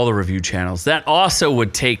all the review channels. That also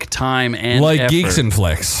would take time and Like effort. Geeks and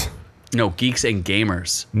Flicks. No, Geeks and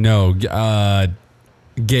Gamers. No,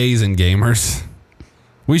 gays and gamers.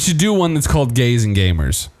 We should do one that's called Gays and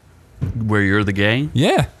Gamers. Where you're the gay?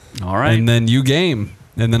 Yeah. All right. And then you game.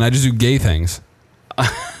 And then I just do gay things.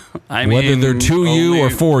 I Whether they're to you only- or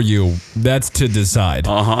for you, that's to decide.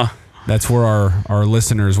 Uh-huh. That's where our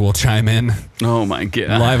listeners will chime in Oh, my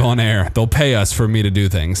God. live on air. They'll pay us for me to do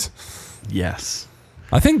things. Yes.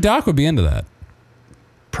 I think Doc would be into that.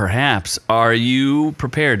 Perhaps. Are you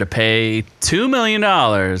prepared to pay $2 million?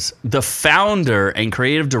 The founder and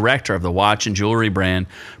creative director of the watch and jewelry brand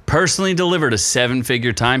personally delivered a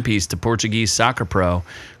 7-figure timepiece to Portuguese soccer pro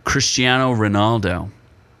Cristiano Ronaldo.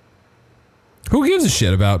 Who gives a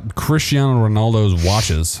shit about Cristiano Ronaldo's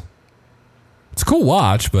watches? It's a cool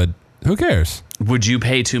watch, but who cares? Would you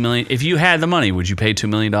pay $2 million? If you had the money, would you pay $2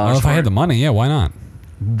 million Well, if for I it? had the money, yeah, why not?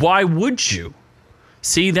 Why would you?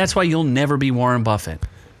 See, that's why you'll never be Warren Buffett. What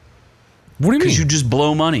do you mean? Because you just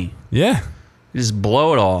blow money. Yeah. You just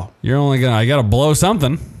blow it all. I got to blow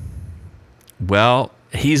something. Well,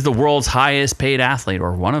 he's the world's highest paid athlete,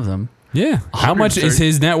 or one of them. Yeah. How much is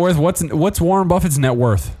his net worth? What's Warren Buffett's net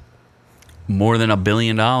worth? More than $1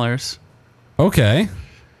 billion. Okay.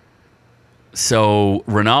 So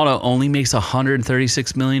Ronaldo only makes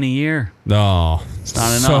 $136 million a year. Oh, it's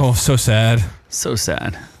not enough. So sad. So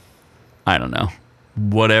sad. I don't know.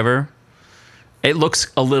 Whatever. It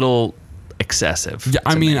looks a little excessive. Yeah,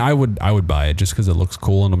 I mean, I would buy it just because it looks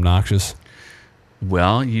cool and obnoxious.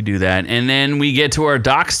 Well, you do that. And then we get to our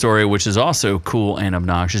doc story, which is also cool and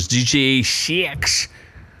obnoxious. GTA 6.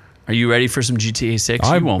 Are you ready for some GTA 6?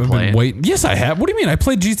 You won't play it. Wait, yes, I have. What do you mean? I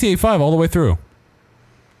played GTA 5 all the way through.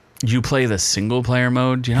 You play the single player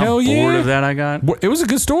mode? Do you know how Hell bored yeah. of that I got? It was a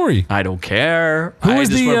good story. I don't care. Who was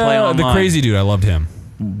the crazy dude? I loved him.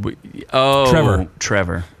 Trevor.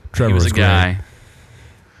 Trevor He was a guy. Great.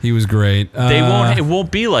 He was great. It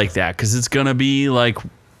won't be like that because it's gonna be like,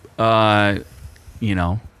 it's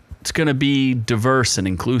gonna be diverse and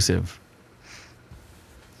inclusive.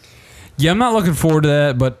 Yeah, I'm not looking forward to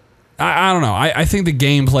that, but I don't know. I think the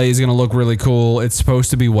gameplay is gonna look really cool. It's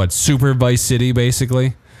supposed to be Super Vice City,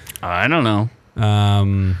 basically. I don't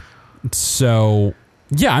know. So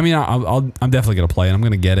yeah, I mean, I'm definitely gonna play it. I'm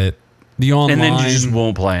gonna get it. The online, and then you just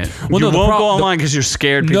won't play it. Well, you no, won't go online because you're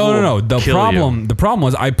scared. People No. will kill you. The problem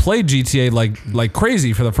was I played GTA like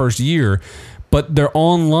crazy for the first year, but their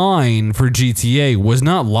online for GTA was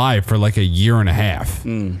not live for like a year and a half.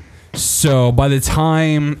 So by the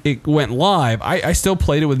time it went live, I still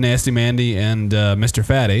played it with Nasty Mandy and Mr.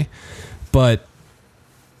 Fatty, but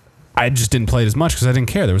I just didn't play it as much because I didn't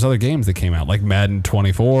care. There was other games that came out like Madden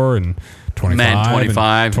 24 and 25, Madden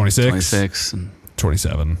 25, and 26, 26 and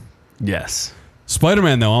 27. Yes.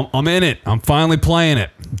 Spider-Man though, I'm in it. I'm finally playing it.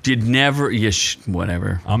 Did never.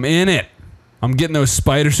 Whatever. I'm in it. I'm getting those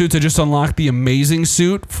spider suits. I just unlocked the amazing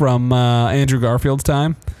suit from Andrew Garfield's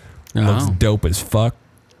time. It looks dope as fuck.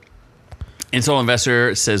 Insult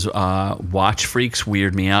Investor says, watch freaks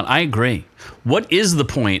weird me out. I agree. What is the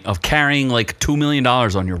point of carrying like $2 million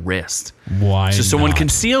on your wrist? Why So someone not? can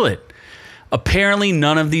steal it. Apparently,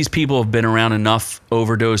 none of these people have been around enough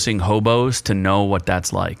overdosing hobos to know what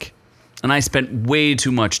that's like. And I spent way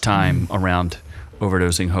too much time around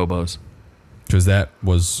overdosing hobos. Because that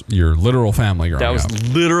was your literal family growing That was up.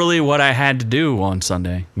 literally what I had to do on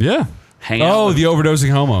Sunday. Yeah. Hang out with- the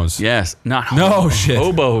overdosing homos. Yes. Not No hobos. shit.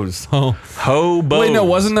 Hobos. Oh. Hobos. Wait, no,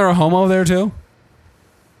 wasn't there a homo there too?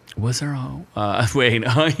 Was there a... wait,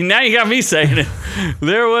 now you got me saying it.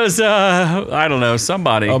 There was, I don't know,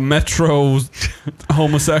 somebody. A metro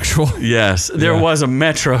homosexual. Yes, there Yeah. was a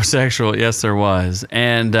metrosexual. Yes, there was.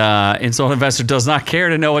 And Insult Investor does not care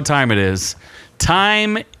to know what time it is.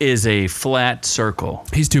 Time is a flat circle.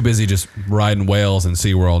 He's too busy just riding whales in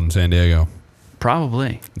SeaWorld in San Diego.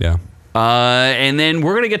 Probably. Yeah. And then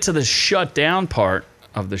we're going to get to the shut down part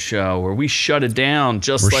of the show where we shut it down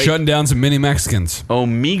just We're like shutting down some mini Mexicans.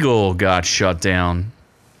 Omegle got shut down.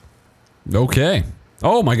 Okay.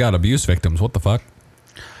 Oh my God, abuse victims. What the fuck?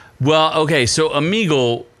 Well, okay, so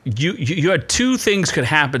Omegle, you had two things could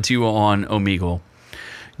happen to you on Omegle.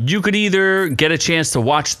 You could either get a chance to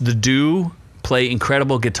watch the Do play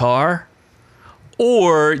incredible guitar,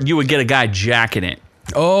 or you would get a guy jacking it.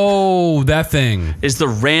 Oh, that thing. Is the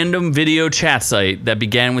random video chat site that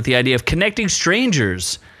began with the idea of connecting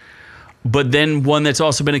strangers, but then one that's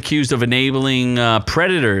also been accused of enabling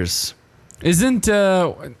predators. Isn't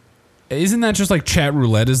that just like chat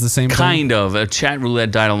roulette is the same thing? Kind of. A chat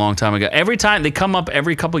roulette died a long time ago. Every time they come up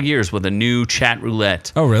every couple of years with a new chat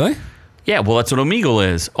roulette. Oh, really? Yeah, well, that's what Omegle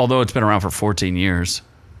is, although it's been around for 14 years.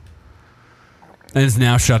 And it's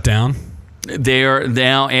now shut down? They are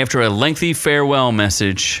now, after a lengthy farewell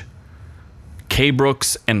message, K.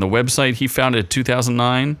 Brooks and the website he founded in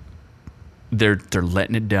 2009, they're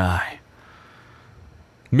letting it die.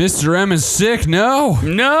 Mr. M is sick? No.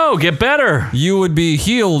 No, get better. You would be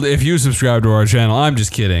healed if you subscribe to our channel. I'm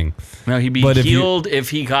just kidding. No, he'd be But healed if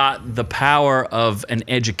he got the power of an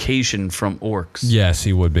education from orcs. Yes,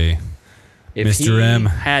 he would be. If Mr. he M.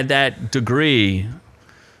 had that degree,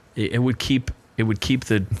 it would keep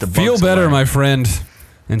the bugs Feel better, away. my friend,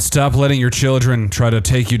 and stop letting your children try to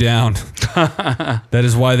take you down. That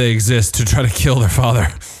is why they exist, to try to kill their father.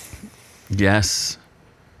 Yes.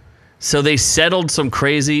 So they settled some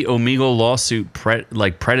crazy Omegle lawsuit,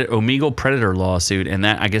 Omegle predator lawsuit, and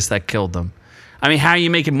that I guess that killed them. I mean, how are you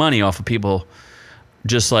making money off of people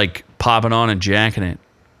just like popping on and jacking it?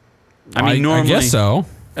 I mean, normally, I guess so.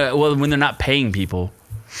 Well, when they're not paying people.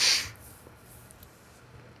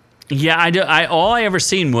 Yeah, all I ever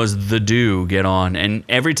seen was the Do get on, and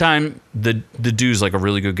every time the Do's like a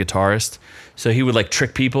really good guitarist, so he would like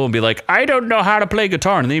trick people and be like, I don't know how to play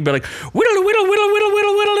guitar, and then he'd be like, whittle, whittle, whittle, whittle,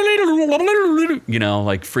 whittle, whittle, whittle, you know,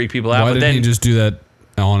 like freak people out. Why But didn't then he just do that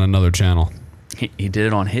on another channel? he did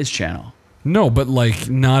it on his channel. No, but like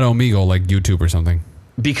not Omegle, like YouTube or something.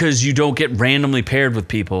 Because you don't get randomly paired with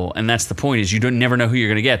people, and that's the point, is you don't never know who you're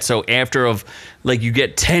gonna get. So after you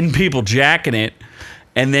get 10 people jacking it,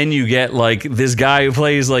 and then you get like this guy who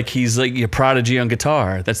plays like he's like a prodigy on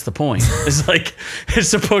guitar. That's the point. It's like it's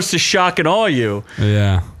supposed to shock and awe you.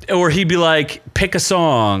 Yeah. Or he'd be like, pick a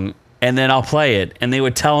song and then I'll play it. And they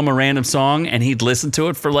would tell him a random song and he'd listen to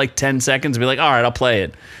it for like 10 seconds and be like, all right, I'll play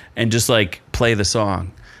it. And just like play the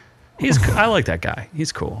song. I like that guy.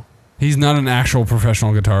 He's cool. He's not an actual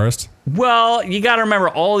professional guitarist. Well, you got to remember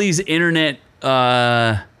all these internet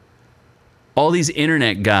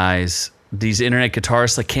guys, these internet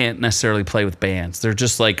guitarists that can't necessarily play with bands. They're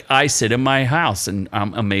just like, I sit in my house and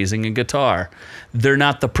I'm amazing in guitar. They're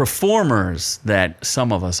not the performers that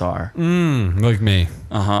some of us are. Like me.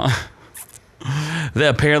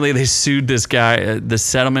 Apparently they sued this guy. The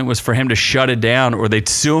settlement was for him to shut it down or they'd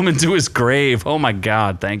sue him into his grave. Oh my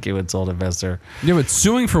God. Thank you, Insult Investor. Yeah, but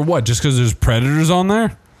suing for what? Just because there's predators on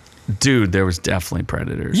there? Dude, there was definitely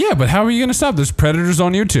predators. Yeah, but how are you going to stop? There's predators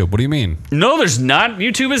on YouTube. What do you mean? No, there's not.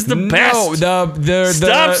 YouTube is the best. No,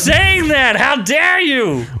 Stop saying that. How dare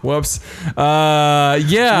you? Whoops.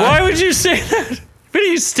 Yeah. Why would you say that? What are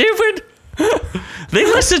you, stupid? They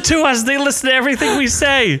listen to us. They listen to everything we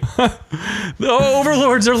say. The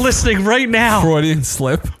overlords are listening right now. Freudian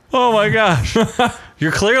slip. Oh my gosh.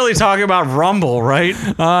 You're clearly talking about Rumble, right?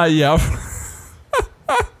 Yeah.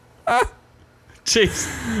 Jeez.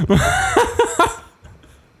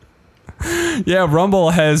 Yeah,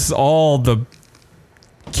 Rumble has all the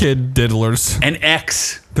kid diddlers. And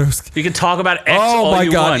X. Those. You can talk about X Oh all my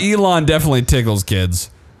you God, want. Elon definitely tickles kids.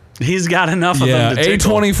 He's got enough of Yeah, them to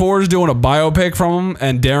tickle. A24 is doing a biopic from him,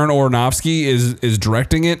 and Darren Aronofsky is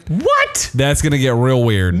directing it. What? That's gonna get real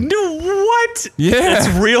weird. No, what? Yeah. That's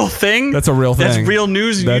a real thing? That's a real thing. That's real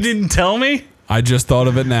news and you didn't tell me? I just thought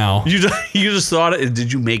of it now. You just thought it.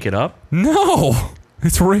 Did you make it up? No,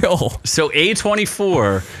 it's real. So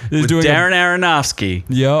A24 Is with doing Darren Aronofsky.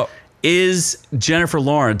 Yep. Is Jennifer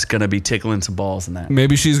Lawrence going to be tickling some balls in that?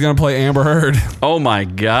 Maybe she's gonna play Amber Heard. Oh my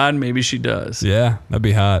God, maybe she does. Yeah, that'd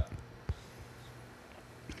be hot.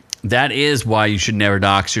 That is why you should never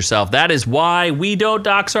dox yourself. That is why we don't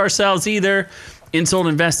dox ourselves either. Insult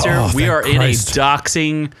Investor, Oh, we thank are Christ. in a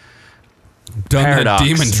doxing Done paradox. that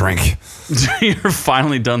demon drink. You're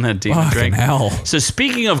finally done that demon Fucking drink. hell. So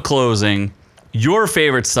speaking of closing, your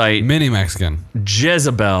favorite site, Mini Mexican.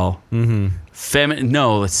 Jezebel. Mm-hmm.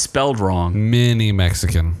 No, it's spelled wrong. Mini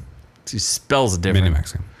Mexican. She spells it different. Mini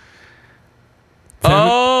Mexican.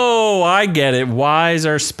 Oh, I get it. Y's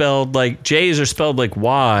are spelled like J's are spelled like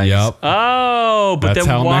Y's. Yep. Oh, but That's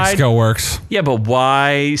then how why? Mexico works. Yeah, but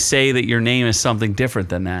why say that your name is something different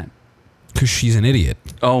than that? Because she's an idiot.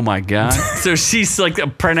 Oh my God. So she's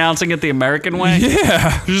like pronouncing it the American way?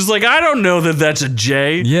 Yeah. She's like, I don't know that that's a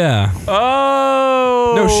J. Yeah.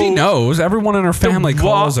 Oh. No, she knows. Everyone in her family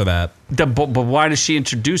calls her that. But why does she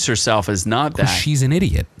introduce herself as not that? She's an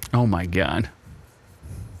idiot. Oh my God.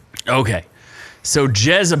 Okay. So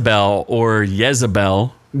Jezebel or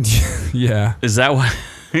Jezebel, Yeah. is that what?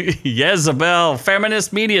 Jezebel,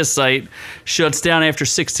 feminist media site, shuts down after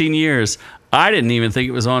 16 years. I didn't even think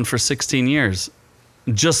it was on for 16 years.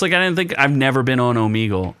 Just like I've never been on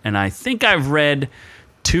Omegle. And I think I've read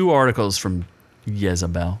 2 articles from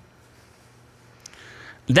Jezebel.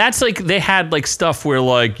 That's like, they had like stuff where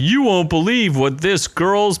like, you won't believe what this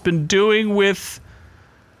girl's been doing with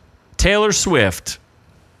Taylor Swift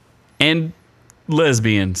and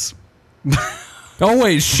lesbians. Oh,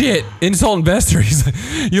 wait, shit. Insult Investor. He's like,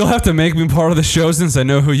 you'll have to make me part of the show since I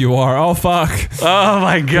know who you are. Oh, fuck. Oh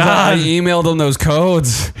my I God. emailed him those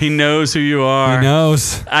codes. He knows who you are. He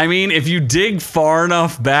knows. I mean, if you dig far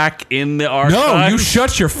enough back in the No, archives. you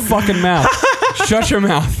shut your fucking mouth. Shut your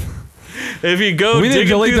mouth. If you go We need to digging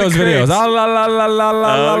delete through those the videos. crates- Ah, la, la, la, la,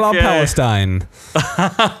 la, la, Okay. Palestine.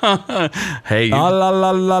 Hey, Ah, la,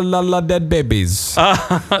 la, la, la, la, dead babies.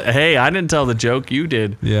 hey, I didn't tell the joke. You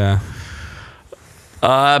did. Yeah.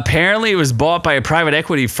 Apparently, it was bought by a private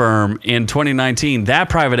equity firm in 2019. That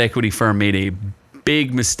private equity firm made a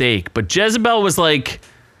big mistake. But Jezebel was like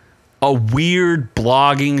a weird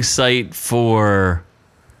blogging site for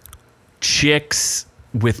chicks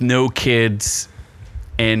with no kids.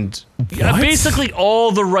 And What? basically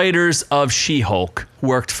all the writers of She-Hulk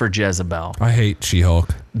worked for Jezebel. I hate She-Hulk.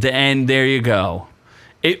 And there you go.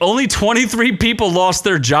 Only 23 people lost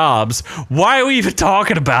their jobs. Why are we even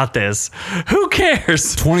talking about this? Who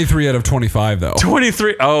cares? 23 out of 25, though.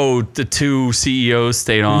 23. Oh, the 2 CEOs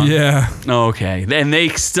stayed on. Yeah. Okay. And they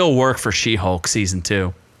still work for She-Hulk season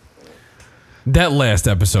 2. That last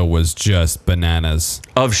episode was just bananas.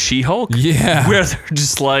 Of She-Hulk? Yeah. Where they're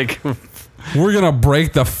just like... We're going to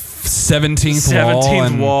break the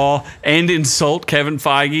 17th wall and insult Kevin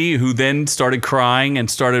Feige, who then started crying and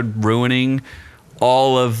started ruining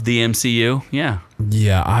all of the MCU. Yeah.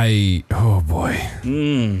 Yeah, oh boy.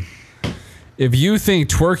 If you think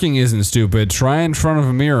twerking isn't stupid, try in front of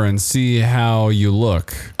a mirror and see how you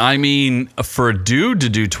look. I mean, for a dude to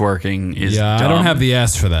do twerking is dumb. I don't have the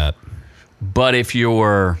ass for that. But if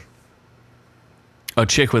you're a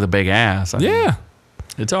chick with a big ass, I mean,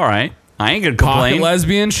 it's all right. I ain't gonna complain. Pocket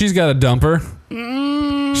lesbian, she's got a dumper.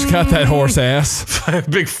 She's got that horse ass.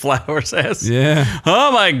 Big flat horse ass. Yeah.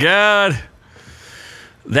 Oh my God.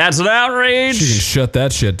 That's an outrage. She can shut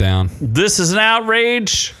that shit down. This is an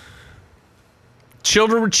outrage.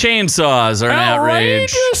 Children with chainsaws are an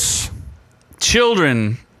outrage.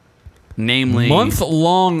 Children, namely...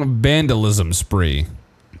 month-long vandalism spree.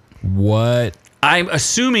 What? I'm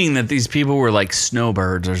assuming that these people were like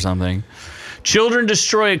snowbirds or something. Children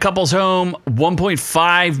destroy a couple's home,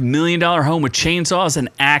 $1.5 million home with chainsaws and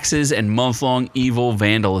axes and month-long evil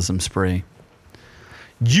vandalism spree.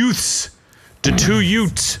 Youths. The 2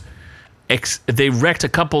 youths, they wrecked a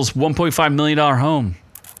couple's $1.5 million home.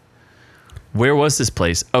 Where was this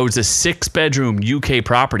place? Oh, it's a 6-bedroom UK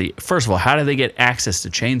property. First of all, how did they get access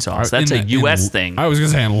to chainsaws? That's a US thing. I was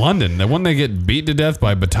going to say in London. Wouldn't they get beat to death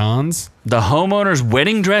by batons? The homeowner's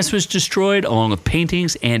wedding dress was destroyed, along with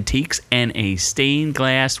paintings, antiques, and a stained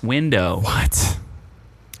glass window. What?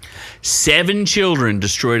 7 children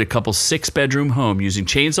destroyed a couple's 6-bedroom home using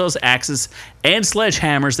chainsaws, axes, and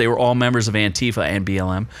sledgehammers. They were all members of Antifa and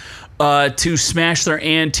BLM. To smash their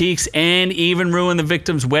antiques and even ruin the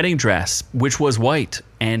victim's wedding dress, which was white,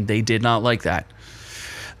 and they did not like that.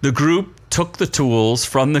 The group took the tools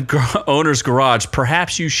from the owner's garage.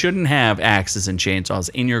 Perhaps you shouldn't have axes and chainsaws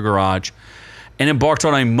in your garage, and embarked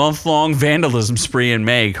on a month-long vandalism spree in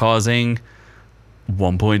May, causing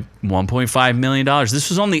 $1.5 million. This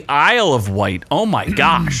was on the Isle of Wight. Oh my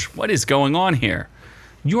gosh, what is going on here?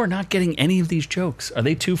 You are not getting any of these jokes. Are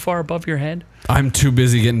they too far above your head? I'm too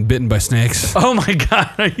busy getting bitten by snakes. Oh my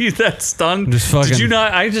God, are you that stunned? Did you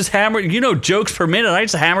not? I just hammered, jokes per minute. I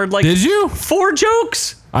just hammered like... Did you? 4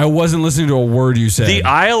 jokes. I wasn't listening to a word you said. The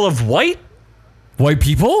Isle of Wight? White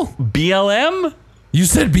people? BLM? You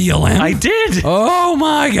said BLM? I did. Oh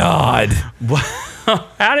my God.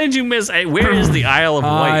 How did you miss? Where is the Isle of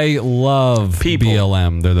Wight? I love people.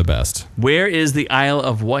 BLM. They're the best. Where is the Isle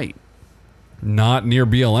of Wight? Not near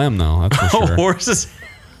BLM, though. That's for sure. Horses.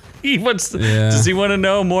 Does he want to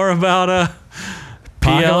know more about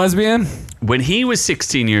Pocket lesbian? When he was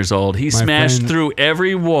 16 years old, he smashed through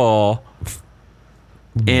every wall.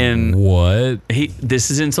 In what?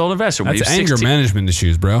 This is insult investor. That's anger management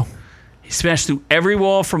issues, bro. He smashed through every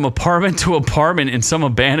wall from apartment to apartment in some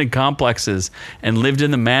abandoned complexes and lived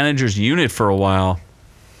in the manager's unit for a while.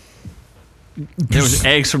 There was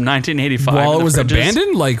eggs from 1985. While it was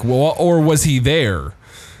abandoned? Or was he there?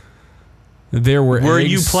 Were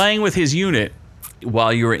you playing with his unit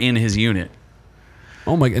while you were in his unit?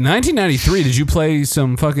 Oh my God. 1993, did you play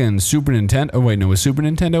some fucking Super Nintendo? Oh wait, no, was Super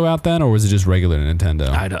Nintendo out then, or was it just regular Nintendo?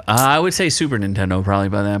 I would say Super Nintendo probably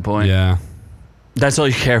by that point. Yeah. That's all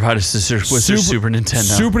you care about is Super Nintendo.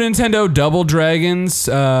 Super Nintendo, Double Dragons.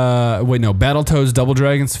 Battletoads, Double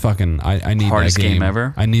Dragons. Fucking, I need hardest that game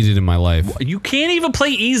ever. I need it in my life. You can't even play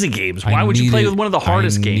easy games. Why would you play with one of the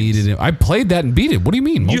hardest games? I played that and beat it. What do you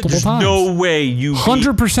mean? Multiple times. No way you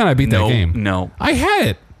 100% I beat that game. No. I had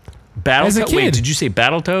it. As a kid. Wait, did you say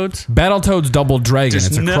Battletoads? Battletoads Double Dragon.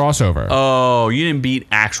 It's a crossover. Oh, you didn't beat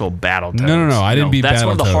actual Battletoads. No. I didn't beat Battletoads. That's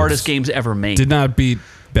one of the hardest games ever made. Did not beat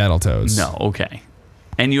Battletoads. No, okay.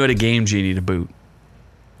 And you had a Game Genie to boot.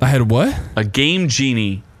 I had what? A Game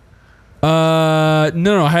Genie. No.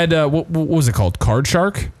 I had, what was it called? Card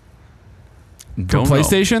Shark? Don't For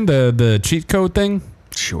PlayStation? The cheat code thing?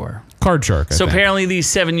 Sure. Card Shark, I think. Apparently these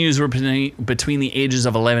 7 youths were between the ages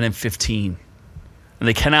of 11 and 15. And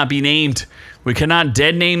they cannot be named. We cannot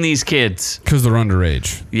dead name these kids. Because they're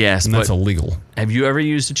underage. Yes, and that's illegal. Have you ever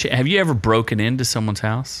have you ever broken into someone's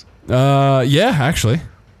house? Yeah, actually.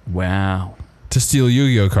 Wow. To steal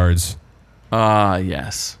Yu-Gi-Oh cards.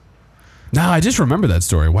 Yes. No, I just remember that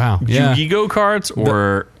story. Wow. Yeah. Yu-Gi-Oh cards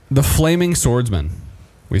or... The Flaming Swordsman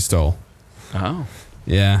we stole. Oh.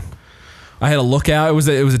 Yeah. I had a lookout. It was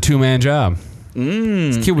a 2-man job.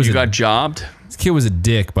 This kid was You got jobbed? this kid was a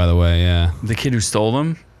dick, by the way. Yeah. The kid who stole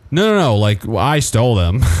them? No. Like I stole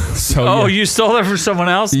them. So Oh, yeah. you stole them from someone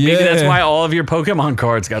else? Yeah. Maybe that's why all of your Pokemon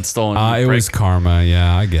cards got stolen. It was karma.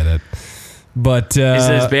 Yeah, I get it. But Is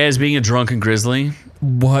it as bad as being a drunken grizzly?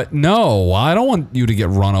 what? No, I don't want you to get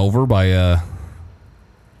run over by a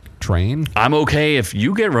train. I'm okay if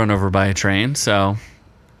you get run over by a train, so...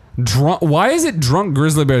 Why is it drunk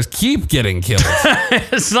grizzly bears keep getting killed?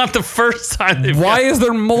 It's not the first time they've Why is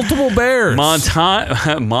there multiple bears?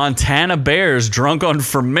 Montana bears drunk on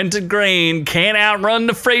fermented grain can't outrun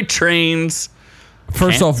the freight trains.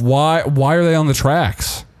 First off, why are they on the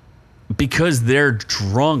tracks? Because they're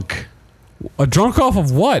drunk. Drunk off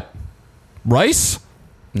of what? Rice?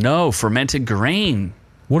 No, fermented grain.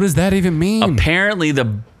 What does that even mean? Apparently, the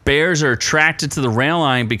bears are attracted to the rail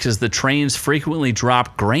line because the trains frequently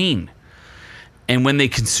drop grain. And when they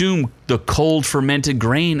consume the cold fermented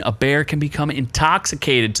grain, a bear can become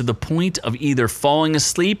intoxicated to the point of either falling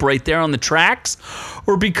asleep right there on the tracks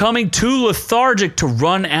or becoming too lethargic to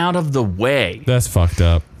run out of the way. That's fucked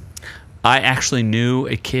up. I actually knew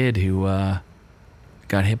a kid who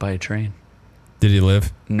got hit by a train. Did he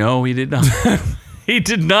live? No, he did not. He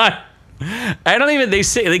did not. I don't even.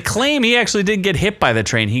 They claim he actually did get hit by the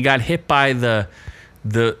train. He got hit by the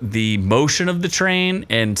motion of the train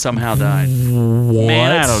and somehow died. What?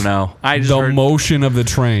 Man, I don't know. I just heard motion of the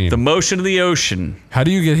train. the motion of the ocean. How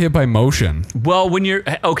do you get hit by motion? Well, when you're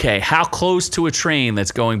okay, how close to a train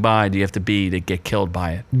that's going by do you have to be to get killed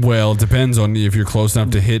by it? Well, it depends on if you're close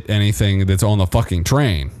enough to hit anything that's on the fucking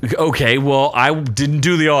train. Okay, well, I didn't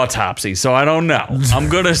do the autopsy, so I don't know. I'm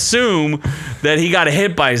going to assume that he got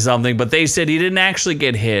hit by something, but they said he didn't actually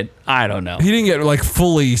get hit. I don't know. He didn't get like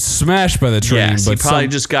fully smashed by the train, Yes, but he probably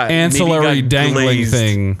some just got ancillary maybe got dangling glazed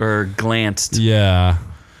thing. or glanced. Yeah,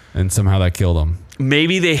 and somehow that killed him.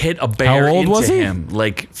 Maybe they hit a bear How old into was he? him,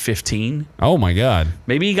 like 15. Oh my god.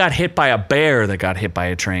 Maybe he got hit by a bear that got hit by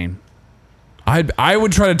a train. I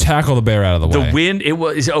would try to tackle the bear out of the way. The wind, it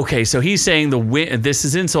was okay. So he's saying the wind. This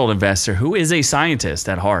is Insult Investor, who is a scientist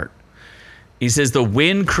at heart. He says the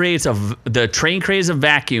train creates a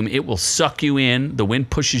vacuum. It will suck you in. The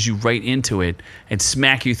wind pushes you right into it and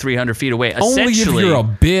smack you 300 feet away. Only if you're a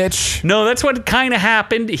bitch. No, that's what kind of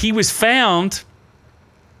happened. He was found.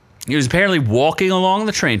 He was apparently walking along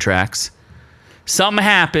the train tracks. Something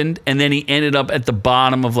happened, and then he ended up at the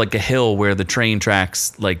bottom of like a hill where the train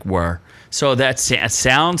tracks like were. So that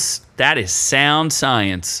is sound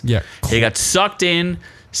science. Yeah. He got sucked in,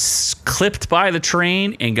 clipped by the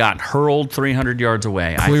train, and got hurled 300 yards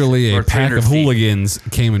away. Clearly, Or a pack 300 of feet. hooligans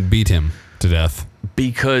came and beat him to death.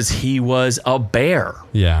 Because he was a bear.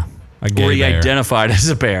 Yeah, a gay Or he bear. identified as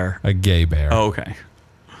a bear. A gay bear. Oh, okay.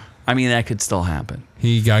 I mean, that could still happen.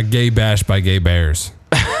 He got gay bashed by gay bears.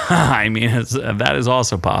 I mean, that is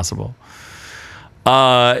also possible.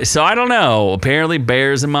 So I don't know. Apparently,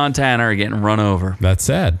 bears in Montana are getting run over. That's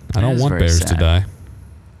sad. I don't is want very bears to sad. die.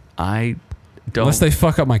 I don't. Unless they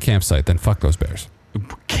fuck up my campsite, then fuck those bears.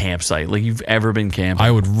 Campsite. Like you've ever been camping.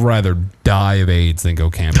 I would rather die of AIDS than go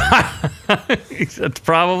camping. That's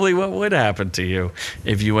probably what would happen to you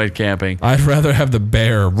if you went camping. I'd rather have the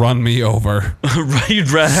bear run me over. You'd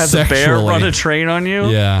rather have the bear Sexually. run a train on you?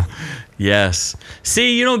 Yeah. Yes.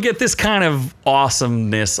 See, you don't get this kind of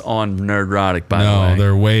awesomeness on Nerdrotic, by the No, way.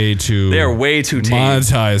 they're way too tame.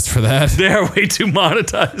 monetized for that. They're way too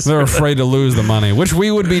monetized. They're afraid to lose the money, which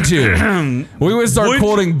we would be too. We would start Would-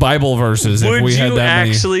 quoting Bible verses if Would we had you that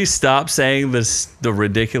many. actually stop saying the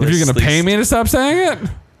ridiculous? If you're gonna pay me to stop saying it,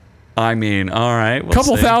 I mean, all right. We'll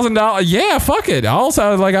couple see. $1,000. Yeah, fuck it. I'll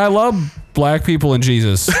sound like I love black people and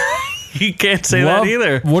Jesus. You can't say Love- that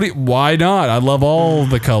either. Why not? I love all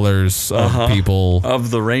the colors of people,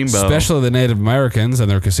 Of the rainbow. especially the Native Americans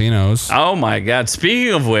and their casinos. Oh my God.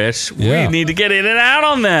 Speaking of which, Yeah. we need to get in and out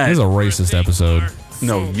on that. This is a racist episode.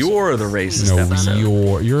 No, you're the racist No, episode.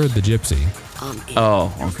 you're the gypsy.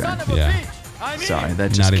 Oh, okay. Yeah, Sorry, that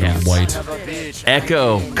just not even counts. white.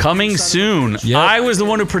 Echo coming soon. Yep. I was the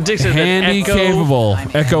one who predicted Handy that Echo capable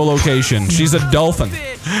echolocation. She's a dolphin,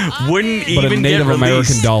 wouldn't but even a Native get American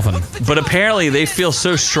released. dolphin. But apparently they feel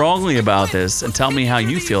so strongly about this, and tell me how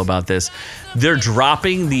you feel about this. They're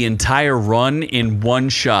dropping the entire run in one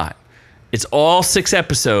shot. It's all 6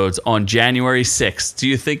 episodes on January 6th. Do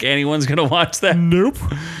you think anyone's going to watch that? Nope.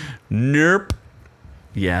 Nope.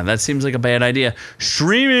 Yeah, that seems like a bad idea.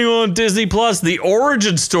 Streaming on Disney Plus, the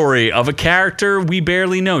origin story of a character we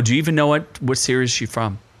barely know. Do you even know what series is she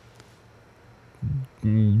from?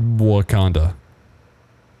 Wakanda.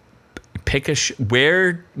 Pick a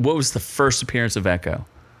what was the first appearance of Echo?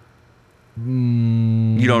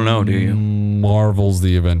 You don't know, do you? Marvel's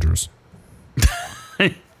The Avengers.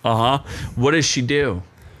 What does she do?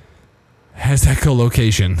 Has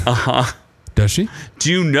echolocation. Does she?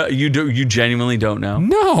 Do you know? You genuinely don't know?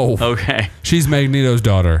 No. Okay. She's Magneto's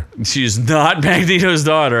daughter. She's not Magneto's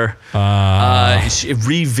daughter. She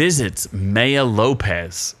revisits Maya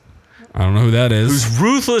Lopez, I don't know who that is. whose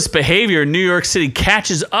ruthless behavior in New York City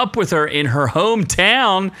catches up with her in her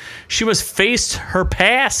hometown. She must face her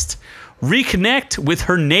past, reconnect with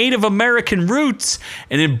her Native American roots,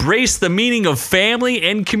 and embrace the meaning of family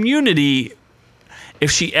and community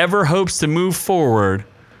if she ever hopes to move forward.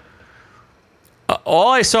 All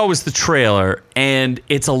I saw was the trailer, and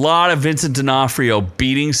it's a lot of Vincent D'Onofrio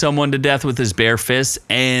beating someone to death with his bare fists.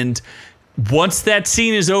 And once that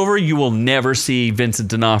scene is over, you will never see Vincent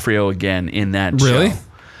D'Onofrio again in that Really? show.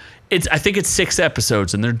 I think it's 6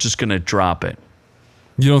 episodes, and they're just going to drop it.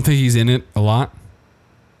 You don't think he's in it a lot?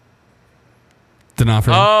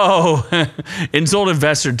 D'Onofrio? Oh, Insult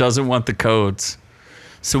Investor doesn't want the codes,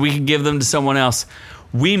 so we can give them to someone else.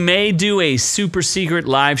 We may do a super secret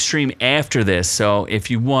live stream after this, so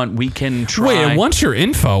if you want, we can try. Wait, it wants your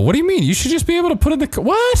info. What do you mean? You should just be able to put in the...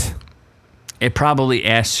 What? It probably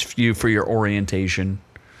asks you for your orientation.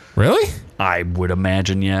 Really? I would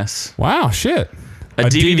imagine, yes. Wow, shit. A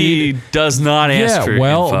DVD does not ask for Yeah,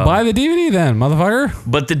 well, info. buy the DVD then, motherfucker.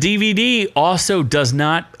 But the DVD also does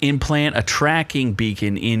not implant a tracking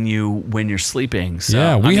beacon in you when you're sleeping. So,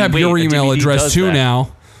 Yeah, we have your a email DVD address does too that.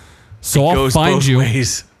 now. So I'll Goes find both you.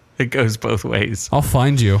 ways. It goes both ways. I'll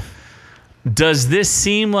find you. Does this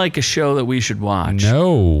seem like a show that we should watch?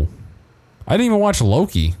 No. I didn't even watch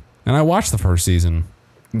Loki, and I watched the first season.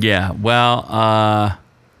 Yeah, well,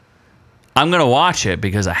 I'm going to watch it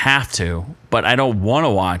because I have to, but I don't want to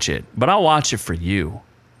watch it. But I'll watch it for you,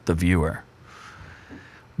 the viewer.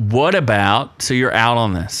 What about, so you're out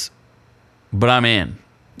on this, but I'm in.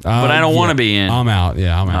 But I don't want to be in. I'm out.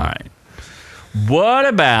 Yeah, I'm out. All right. What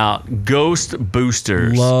about Ghost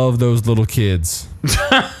Boosters? Love those little kids.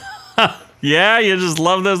 Yeah, you just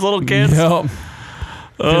love those little kids? Yep. Just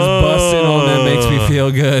busting on them makes me feel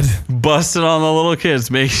good. Busting on the little kids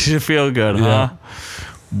makes you feel good, huh?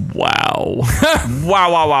 Wow.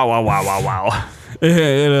 Wow.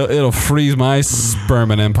 It'll freeze my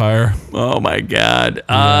sperm and empire. Oh, my God.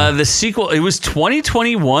 The sequel, it was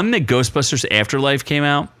 2021 that Ghostbusters Afterlife came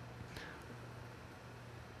out.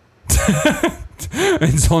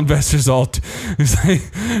 And so investors he's like,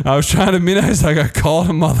 I was trying to be nice, I got called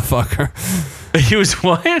a motherfucker. He was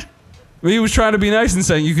what? He was trying to be nice and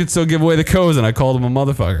saying you could still give away the codes, and I called him a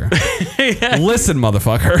motherfucker. Listen,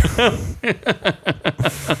 motherfucker.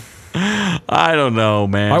 I don't know,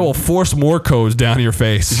 man. I will force more codes down your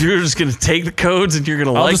face. You're just going to take the codes and you're going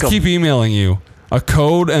to I'll like just them. keep emailing you a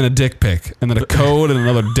code and a dick pic, and then a code and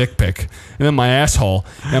another dick pic, and then my asshole.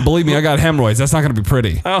 And believe me, I got hemorrhoids. That's not going to be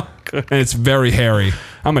pretty. Oh, good. And it's very hairy.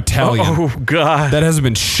 I'm Italian. Oh, God. That hasn't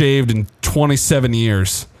been shaved in 27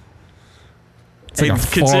 years. It's like And a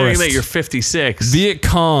considering forest. that you're 56. Viet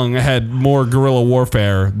Cong had more guerrilla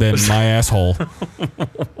warfare than my asshole.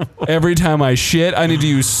 Every time I shit, I need to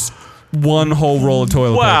use one whole roll of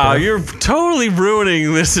toilet Wow, paper. you're totally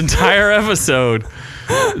ruining this entire episode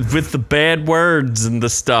with the bad words and the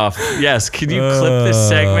stuff. Yes, can you clip this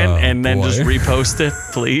segment and then boy. just repost it,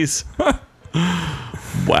 please?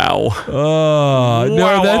 Wow.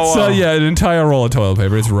 No, that's wow. yeah, an entire roll of toilet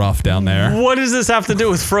paper. It's rough down there. What does this have to do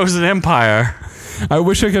with Frozen Empire? I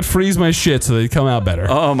wish I could freeze my shit so they'd come out better.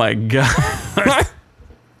 Oh, my God.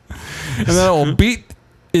 And then I'll beat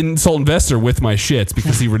Insult Investor with my shits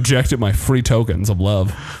because he rejected my free tokens of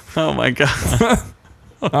love. Oh, my God.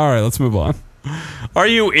 All right, let's move on. Are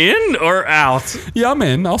you in or out? Yeah, I'm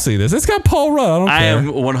in. I'll see this. It's got Paul Rudd. I don't I care. am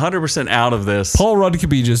 100% out of this. Paul Rudd could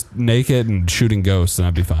be just naked and shooting ghosts, and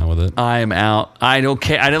I'd be fine with it. I am out. I don't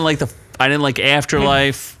care. I didn't like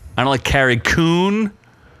Afterlife. I don't like Carrie Coon.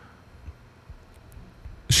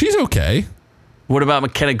 She's okay. What about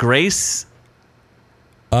McKenna Grace?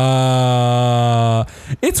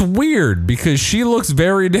 It's weird because she looks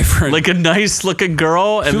very different. Like a nice looking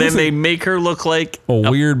girl, and looks then they make her look like a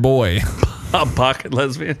weird boy. a pocket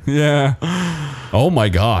lesbian. Yeah. Oh my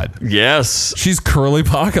God. Yes. She's curly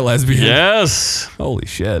pocket lesbian. Yes. Holy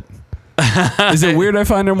shit. Is it weird I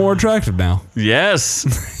find her more attractive now?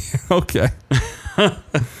 Yes. Okay.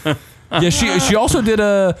 Yeah, she also did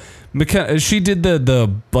she did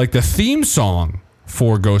the theme song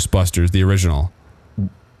for Ghostbusters, the original.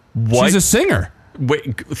 What? She's a singer.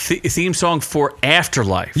 Wait, theme song for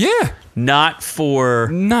Afterlife. Yeah. Not for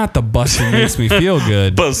Not the busted makes me feel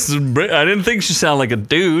good. Busted. I didn't think she sounded like a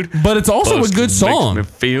dude. But it's also Busted a good makes song. me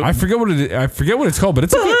feel- I forget what it's called, but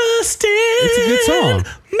it's a good Busted. it's a good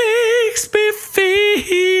song. Makes me feel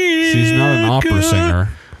She's not an opera good. singer.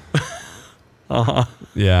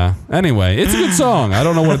 Yeah. Anyway, it's a good song. I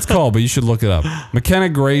don't know what it's called, but you should look it up. McKenna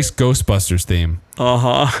Grace Ghostbusters theme.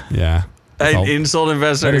 Yeah. An insult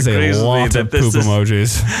investor That is agrees a with me lot that of this poop is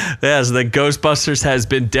emojis. yes, that Ghostbusters has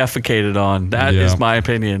been defecated on. That is Yeah. my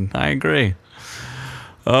opinion. I agree.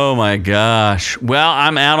 Oh my gosh. Well,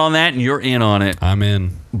 I'm out on that and you're in on it. I'm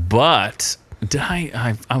in. But did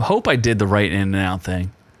I hope I did the right in and out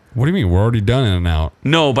thing. What do you mean? We're already done in and out.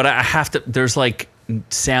 No, but I have to. There's like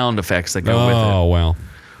sound effects that go with it. Oh, well.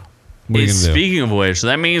 What are you going to do? Speaking of which,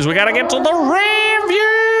 that means we got to get to the reviews.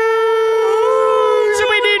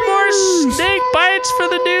 We need more snake bites for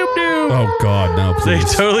the Noob Noob. Oh, God, no, They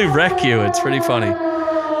please. totally wreck you. It's pretty funny.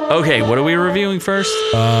 Okay, what are we reviewing first?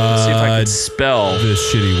 Let's see if I can spell.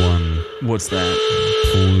 This shitty one. What's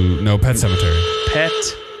that? No, Pet Cemetery. Pet.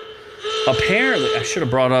 Apparently, I should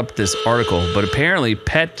have brought up this article, but apparently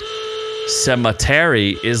Pet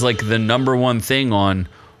SematarZ is like the number one thing on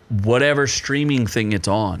whatever streaming thing it's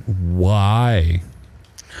on. Why?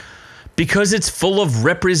 Because it's full of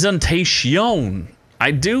representation.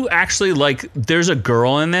 I do actually like, there's a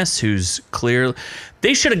girl in this who's clear.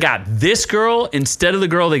 They should have got this girl instead of the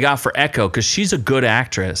girl they got for Echo because she's a good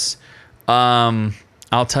actress.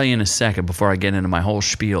 I'll tell you in a second before I get into my whole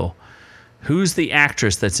spiel. Who's the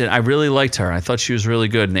actress that's in? I really liked her. I thought she was really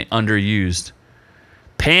good and they underused.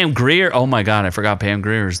 Pam Grier. Oh my God, I forgot Pam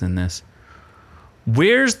Grier's in this.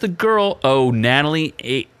 Where's the girl? Oh,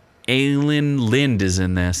 Natalie Aylin Lind is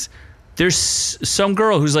in this. There's some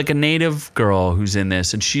girl who's like a native girl who's in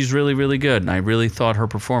this, and she's really, really good. And I really thought her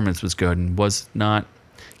performance was good and was not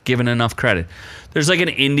given enough credit. There's like an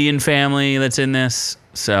Indian family that's in this.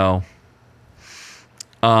 So,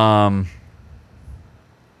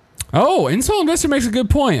 Oh, Insult Investor makes a good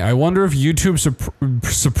point. I wonder if YouTube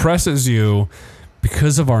suppresses you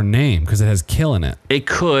because of our name, because it has kill in it. it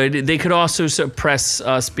could. They could also suppress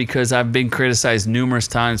us because I've been criticized numerous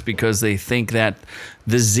times because they think that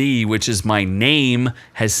the Z, which is my name,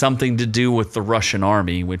 has something to do with the Russian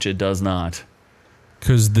army, which it does not.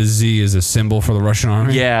 Because the Z is a symbol for the Russian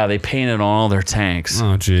army? Yeah, they painted on all their tanks.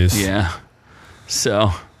 Oh, jeez. Yeah.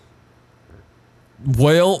 So,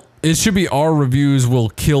 Well, it should be our reviews will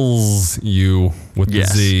kills you with the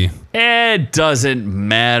Yes. Z. it doesn't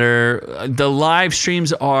matter. The live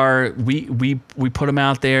streams are, we put them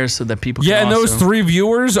out there so that people can Yeah, and also, those 3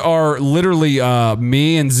 viewers are literally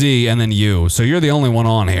me and Z and then you. So you're the only one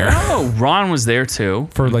on here. Oh, Ron was there too.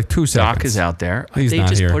 For like 2 seconds. Doc is out there. He's they not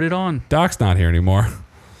just here. put it on. Doc's not here anymore.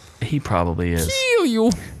 He probably is. Kill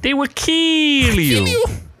you. They will kill you.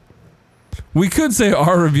 We could say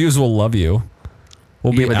our reviews will love you.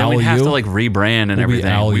 We'll Yeah, be but then Al we'd have you. to like rebrand and We'll be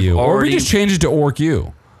everything. Al We've you. Or we already just change it to Orc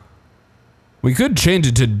you. We could change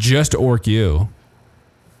it to just Orc you.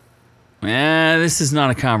 this is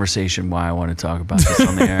not a conversation why I want to talk about this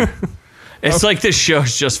on the air. It's like this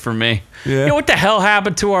show's just for me. Yeah. You know what the hell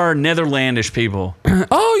happened to our Netherlandish people?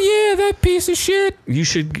 Oh, yeah, that piece of shit. You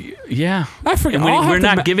should, yeah. I forgot. And I'll have we're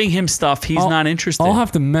to not giving him stuff. He's not interested. I'll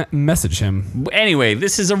have to message him. Anyway,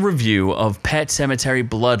 this is a review of Pet Cemetery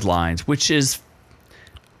Bloodlines, which is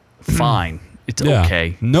fine. It's Yeah.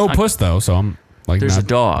 okay. No It's not- puss, though, so I'm like, There's a not.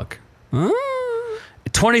 dog. Ah.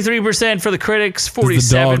 23% for the critics, Does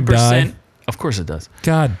the dog 47%. die? Of course it does.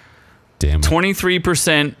 God damn it.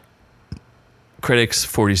 23% critics,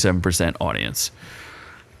 47% audience.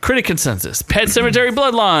 Critic consensus. Pet Cemetery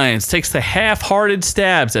Bloodlines takes the half-hearted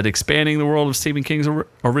stabs at expanding the world of Stephen King's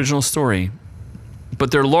original story. But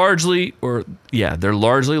they're largely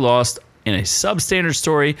lost in a substandard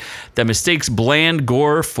story that mistakes bland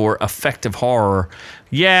gore for effective horror.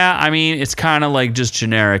 Yeah, I mean, it's kind of like just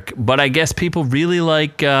generic, but I guess people really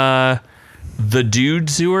like the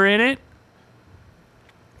dudes who are in it.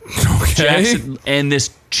 Okay. Jackson, and this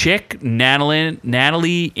chick, Natalie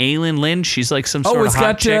Aylin Lind, she's like some sort Oh, of it's hot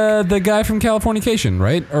got chick. The guy from Californication,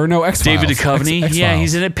 right? Or no, X-Files. David Duchovny, X-Files. yeah,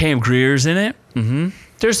 he's in it. Pam Grier's in it.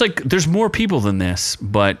 There's more people than this,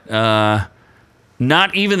 but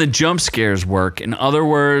not even the jump scares work. In other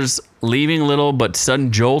words, leaving little but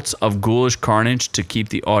sudden jolts of ghoulish carnage to keep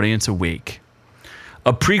the audience awake.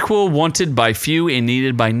 A prequel wanted by few and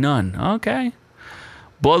needed by none. Okay.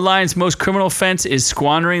 Bloodline's most criminal offense is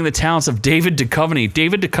squandering the talents of David Duchovny.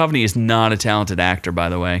 David Duchovny is not a talented actor, by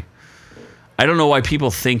the way. I don't know why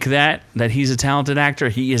people think that he's a talented actor.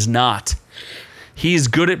 He is not. He is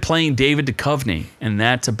good at playing David Duchovny, and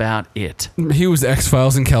that's about it. He was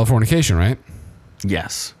X-Files in Californication, right?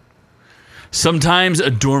 Yes. Sometimes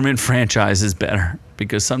a dormant franchise is better,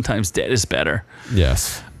 because sometimes dead is better.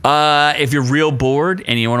 Yes. If you're real bored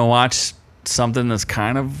and you want to watch something that's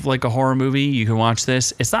kind of like a horror movie, you can watch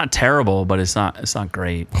this. It's not terrible, but it's not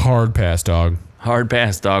great. Hard pass, dog. Hard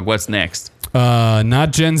pass, dog. What's next?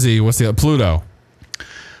 Not Gen Z. What's the Pluto?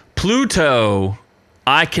 Pluto.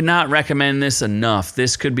 I cannot recommend this enough.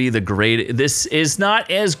 This could be the great. This is not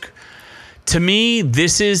as. To me,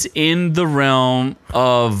 this is in the realm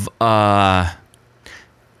of.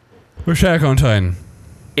 Attack on Titan.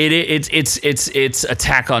 It's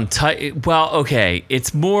Attack on Titan. Well, okay,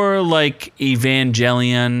 it's more like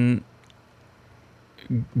Evangelion.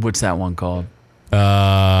 What's that one called?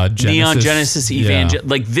 Genesis. Neon Genesis Evangelion. Yeah.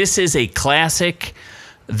 Like, this is a classic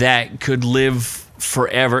that could live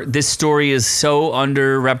forever. This story is so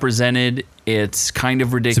underrepresented. It's kind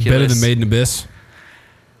of ridiculous. Is it better than Made in Abyss?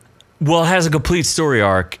 Well, it has a complete story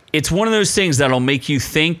arc. It's one of those things that'll make you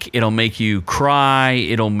think. It'll make you cry.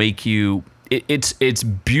 It'll make you. It's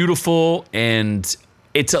beautiful, and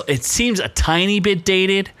it seems a tiny bit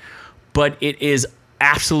dated, but it is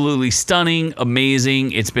absolutely stunning,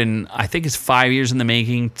 amazing. It's been, I think it's 5 years in the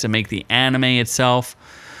making to make the anime itself.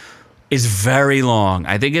 It's very long.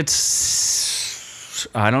 I think it's,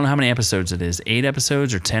 I don't know how many episodes it is. 8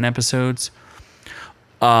 episodes or 10 episodes.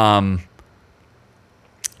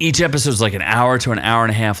 Each episode is like an hour to an hour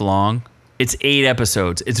and a half long. It's 8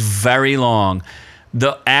 episodes. It's very long.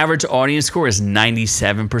 The average audience score is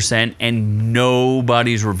 97%, and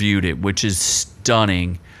nobody's reviewed it, which is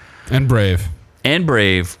stunning. And brave.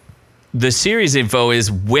 The series info is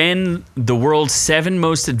when the world's 7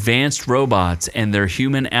 most advanced robots and their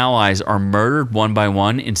human allies are murdered one by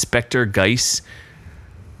one, Inspector Geiss,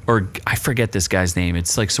 or I forget this guy's name,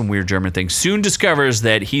 it's like some weird German thing, soon discovers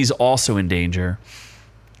that he's also in danger.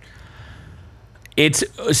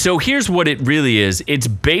 So here's what it really is. It's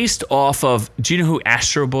based off of, do you know who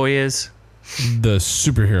Astro Boy is? The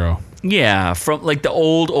superhero. Yeah, from like the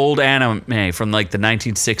old anime from like the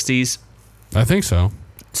 1960s. I think so.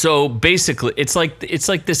 So basically, it's like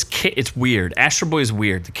this kid. It's weird. Astro Boy is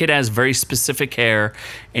weird. The kid has very specific hair,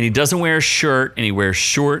 and he doesn't wear a shirt, and he wears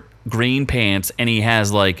short green pants, and he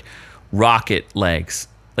has like rocket legs.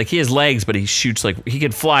 Like, he has legs, but he shoots like he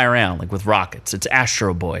can fly around like with rockets. It's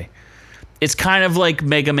Astro Boy. It's kind of like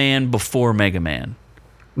Mega Man before Mega Man.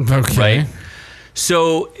 Okay. Right?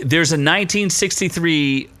 So there's a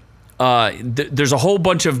 1963. There's a whole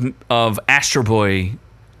bunch of Astro Boy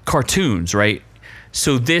cartoons, right?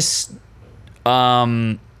 So this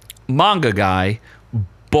manga guy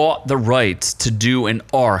bought the rights to do an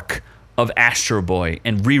arc of Astro Boy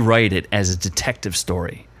and rewrite it as a detective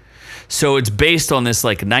story. So it's based on this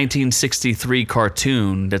like 1963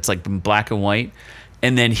 cartoon that's like in black and white,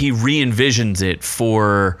 and then he re-envisions it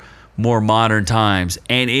for more modern times,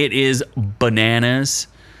 and it is bananas.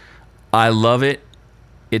 I love it.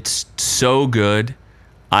 It's so good.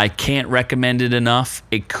 I can't recommend it enough.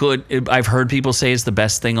 I've heard people say it's the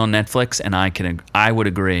best thing on Netflix, and I would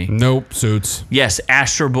agree. Nope, Suits. Yes,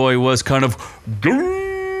 Astro Boy was kind of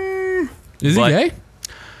Is he gay?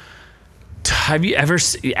 Have you ever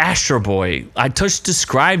seen Astro Boy? I just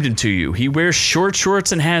described him to you. He wears short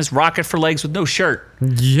shorts and has rocket for legs with no shirt.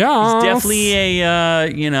 Yeah. He's definitely a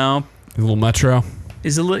a little Metro. a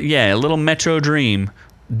little Metro Dream.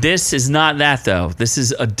 This is not that, though. This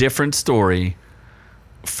is a different story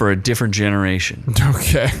for a different generation.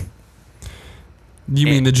 Okay. You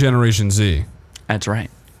mean the Generation Z? That's right.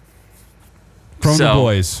 From the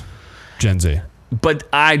boys, Gen Z. But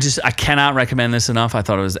I cannot recommend this enough. I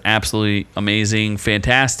thought it was absolutely amazing,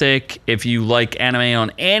 fantastic. If you like anime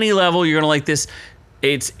on any level, you're gonna like this.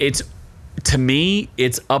 It's to me,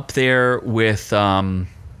 it's up there with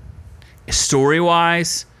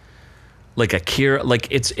story-wise, like Akira.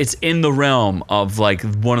 Like it's in the realm of like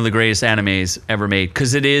one of the greatest animes ever made,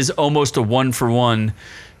 because it is almost a 1-for-1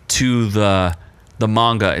 to the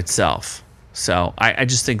manga itself. So I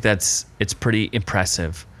just think it's pretty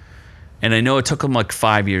impressive. And I know it took them like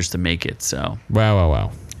 5 years to make it, so.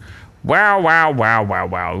 Wow. What,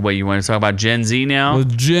 you want to talk about Gen Z now? Well,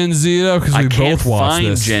 Gen Z, though, because we both watched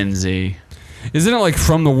this. Gen Z. Isn't it like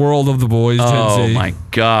From the World of the Boys, Gen Z? Oh, my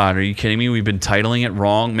God. Are you kidding me? We've been titling it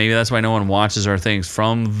wrong. Maybe that's why no one watches our things.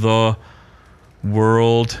 From the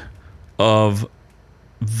World of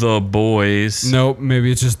the Boys. Nope,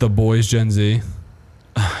 maybe it's just The Boys, Gen Z.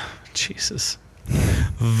 Jesus.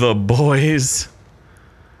 The Boys...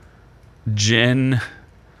 How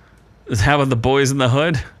about The Boys in the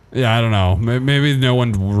Hood? Yeah, I don't know. Maybe no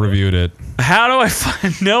one reviewed it. How do I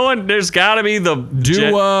find no one? There's got to be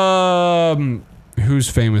who's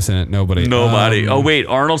famous in it? Nobody. Oh wait,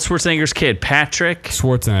 Arnold Schwarzenegger's kid, Patrick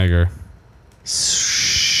Schwarzenegger.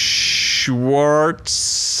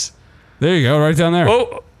 Schwartz. There you go, right down there.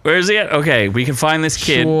 Oh, Where is he at? Okay, we can find this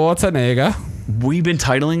kid. Schwarzenegger. We've been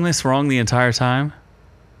titling this wrong the entire time.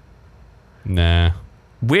 Nah.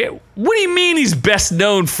 What do you mean he's best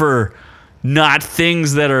known for not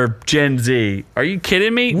things that are Gen Z? Are you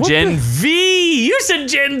kidding me? What Gen the- V. You said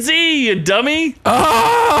Gen Z, you dummy.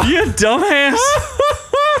 Oh! You dumbass.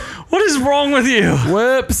 What is wrong with you?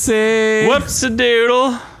 Whoopsie.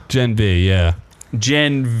 Whoops-a-doodle. Gen V, yeah.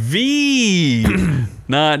 Gen V,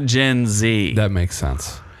 not Gen Z. That makes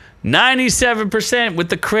sense. 97% with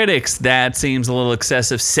the critics. That seems a little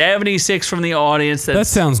excessive. 76 from the audience. That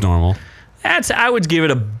sounds normal. I would give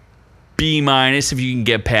it a B- if you can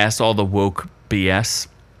get past all the woke BS.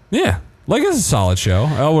 Yeah. Like, it's a solid show.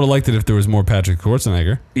 I would have liked it if there was more Patrick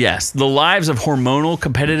Schwarzenegger. Yes, the lives of hormonal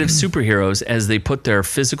competitive superheroes as they put their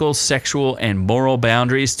physical, sexual, and moral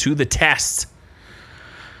boundaries to the test.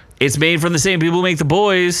 It's made from the same people who make The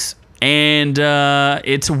Boys, and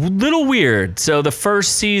it's a little weird. So the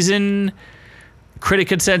first season, critic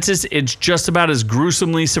consensus, it's just about as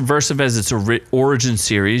gruesomely subversive as its origin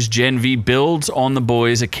series. Gen V builds on The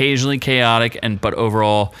Boys, occasionally chaotic but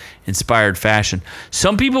overall inspired fashion.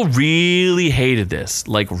 Some people really hated this,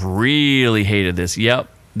 really hated this. Yep,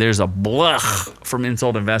 there's a blech from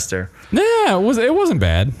Insult Investor. Yeah, it wasn't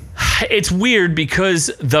bad. It's weird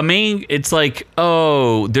because it's like,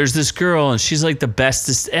 oh, there's this girl and she's like the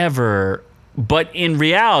bestest ever. But in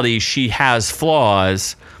reality, she has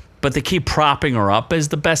flaws, but they keep propping her up as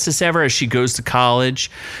the bestest ever as she goes to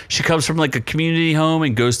college. She comes from like a community home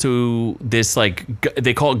and goes to this, like,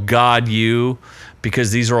 they call it God U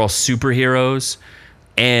because these are all superheroes.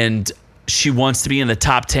 And she wants to be in the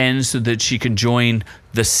top 10 so that she can join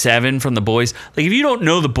the 7 from The Boys. Like, if you don't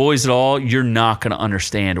know The Boys at all, you're not going to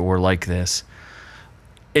understand or like this.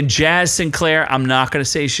 And Jazz Sinclair, I'm not going to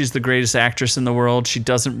say she's the greatest actress in the world. She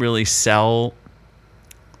doesn't really sell.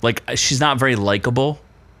 Like, she's not very likable,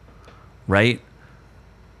 right?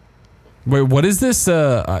 Wait, what is this?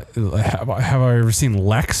 Have I ever seen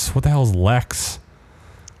Lex? What the hell is Lex?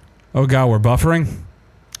 Oh, God, we're buffering?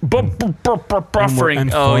 Buffering.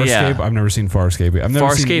 And Oh, Farscape? yeah. I've never seen Farscape. I've never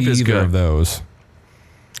Farscape seen is either good. of those.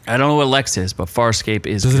 I don't know what Lex is, but Farscape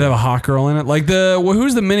is Does good. it have a hot girl in it? Like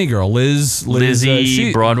who's the mini girl?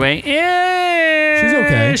 Lizzie Broadway. Yeah, she's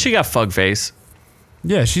okay. She got fug face.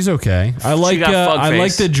 Yeah, she's okay. I like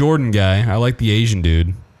the Jordan guy. I like the Asian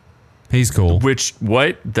dude. He's cool.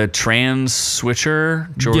 The trans switcher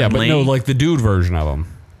Jordan Yeah, but Lee? no, like the dude version of him.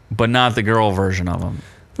 But not the girl version of him.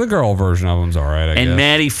 The girl version of him's all right, I guess. And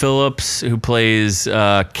Maddie Phillips, who plays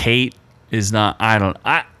Kate, is not.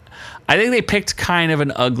 I think they picked kind of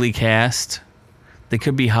an ugly cast. They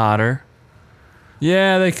could be hotter.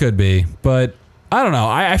 Yeah, they could be, but I don't know.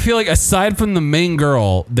 I feel like aside from the main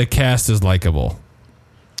girl, the cast is likable.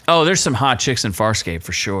 Oh, there's some hot chicks in Farscape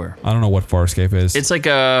for sure. I don't know what Farscape is. It's like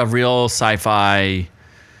a real sci-fi.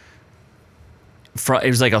 It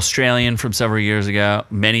was like Australian from several years ago,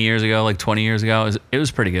 many years ago, like 20 years ago. It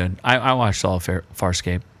was pretty good. I watched all of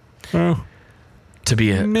Farscape. Oh, To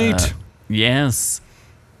be a neat. Yes.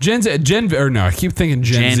 I keep thinking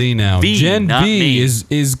Gen Z now. V, Gen not V me.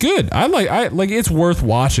 is good. I like it's worth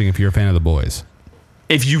watching if you're a fan of The Boys.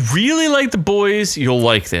 If you really like The Boys, you'll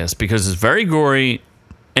like this because it's very gory.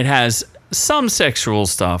 It has some sexual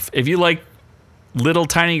stuff. If you like little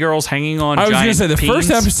tiny girls hanging on I was giant gonna say the peens, first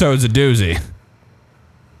episode's a doozy.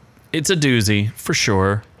 it's a doozy for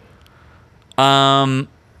sure.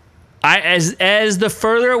 As the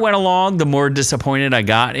further it went along, the more disappointed I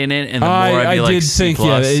got in it, and the more I'd be like did C+.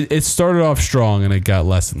 think it started off strong and it got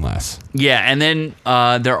less and less. Yeah, and then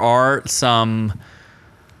there are some.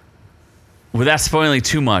 Without spoiling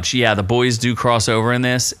too much, yeah, the boys do cross over in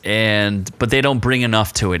this, but they don't bring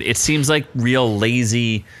enough to it. It seems like real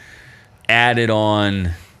lazy, added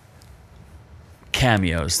on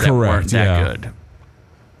cameos that weren't that good.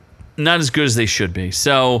 Not as good as they should be.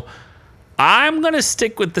 So I'm gonna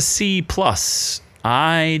stick with the C+.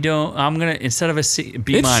 I'm gonna instead of a C,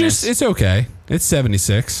 B-. It's okay. It's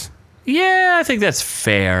 76. Yeah, I think that's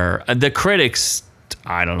fair. The critics,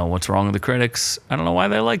 I don't know what's wrong with the critics. I don't know why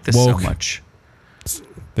they like this Woke. so much.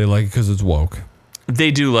 They like it because it's woke. They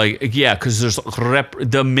do because there's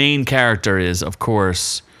the main character is, of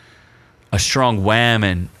course, a strong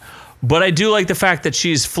woman. But I do like the fact that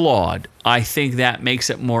she's flawed. I think that makes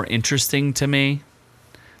it more interesting to me.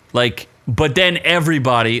 But then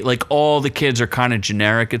everybody, all the kids are kind of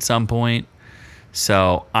generic at some point.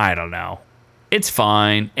 So, I don't know. It's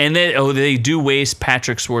fine. And then they do waste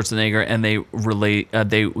Patrick Schwarzenegger and they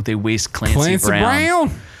waste Clancy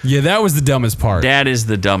Brown. Yeah, that was the dumbest part. That is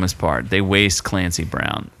the dumbest part. They waste Clancy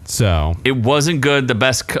Brown. So It wasn't good. The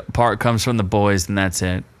best part comes from the boys, and that's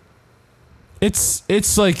it.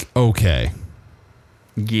 It's like okay.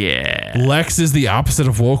 Yeah. Lex is the opposite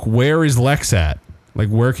of woke. Where is Lex at? Like,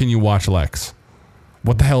 where can you watch Lex?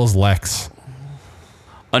 What the hell is Lex?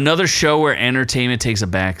 Another show where entertainment takes a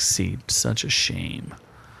back seat. Such a shame.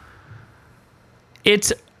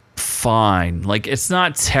 It's fine. Like, it's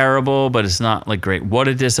not terrible, but it's not, like, great. What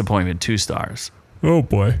a disappointment. 2 stars. Oh,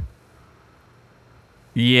 boy.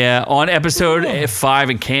 Yeah, on episode 5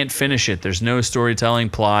 and can't finish it. There's no storytelling,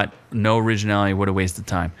 plot, no originality. What a waste of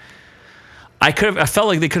time. I felt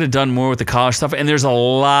like they could have done more with the college stuff, and there's a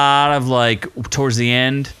lot of, like, towards the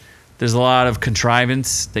end, there's a lot of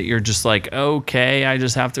contrivance that you're just like, okay, I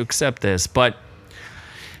just have to accept this. But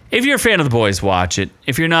if you're a fan of The Boys, watch it.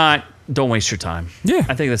 If you're not, don't waste your time. Yeah.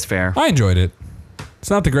 I think that's fair. I enjoyed it.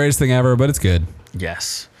 It's not the greatest thing ever, but it's good.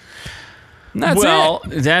 Yes. And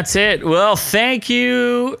that's it. Well, thank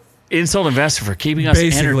you, Insult Investor, for keeping us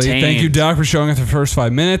entertained. Thank you, Doc, for showing us the first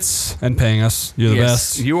 5 minutes and paying us. You're the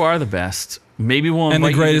best. You are the best. Maybe we'll and the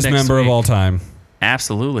invite you greatest next member week. of all time.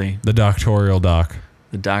 Absolutely. The Doctorial Doc.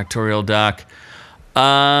 The Doctorial Doc.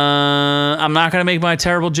 I'm not going to make my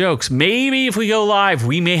terrible jokes. Maybe if we go live,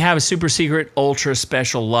 we may have a super secret, ultra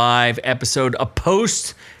special live episode, a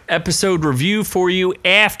post-episode review for you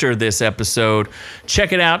after this episode.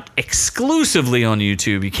 Check it out exclusively on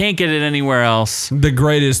YouTube. You can't get it anywhere else. The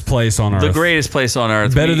greatest place on Earth. The greatest place on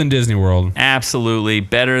Earth. Better than Disney World. Absolutely.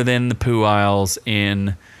 Better than the poo aisles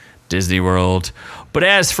in Disney World. But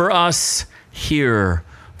as for us here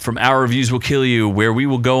from Our Reviews Will Kill You, where we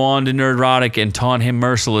will go on to Nerdrotic and taunt him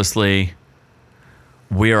mercilessly,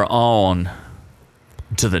 we are on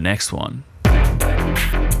to the next one.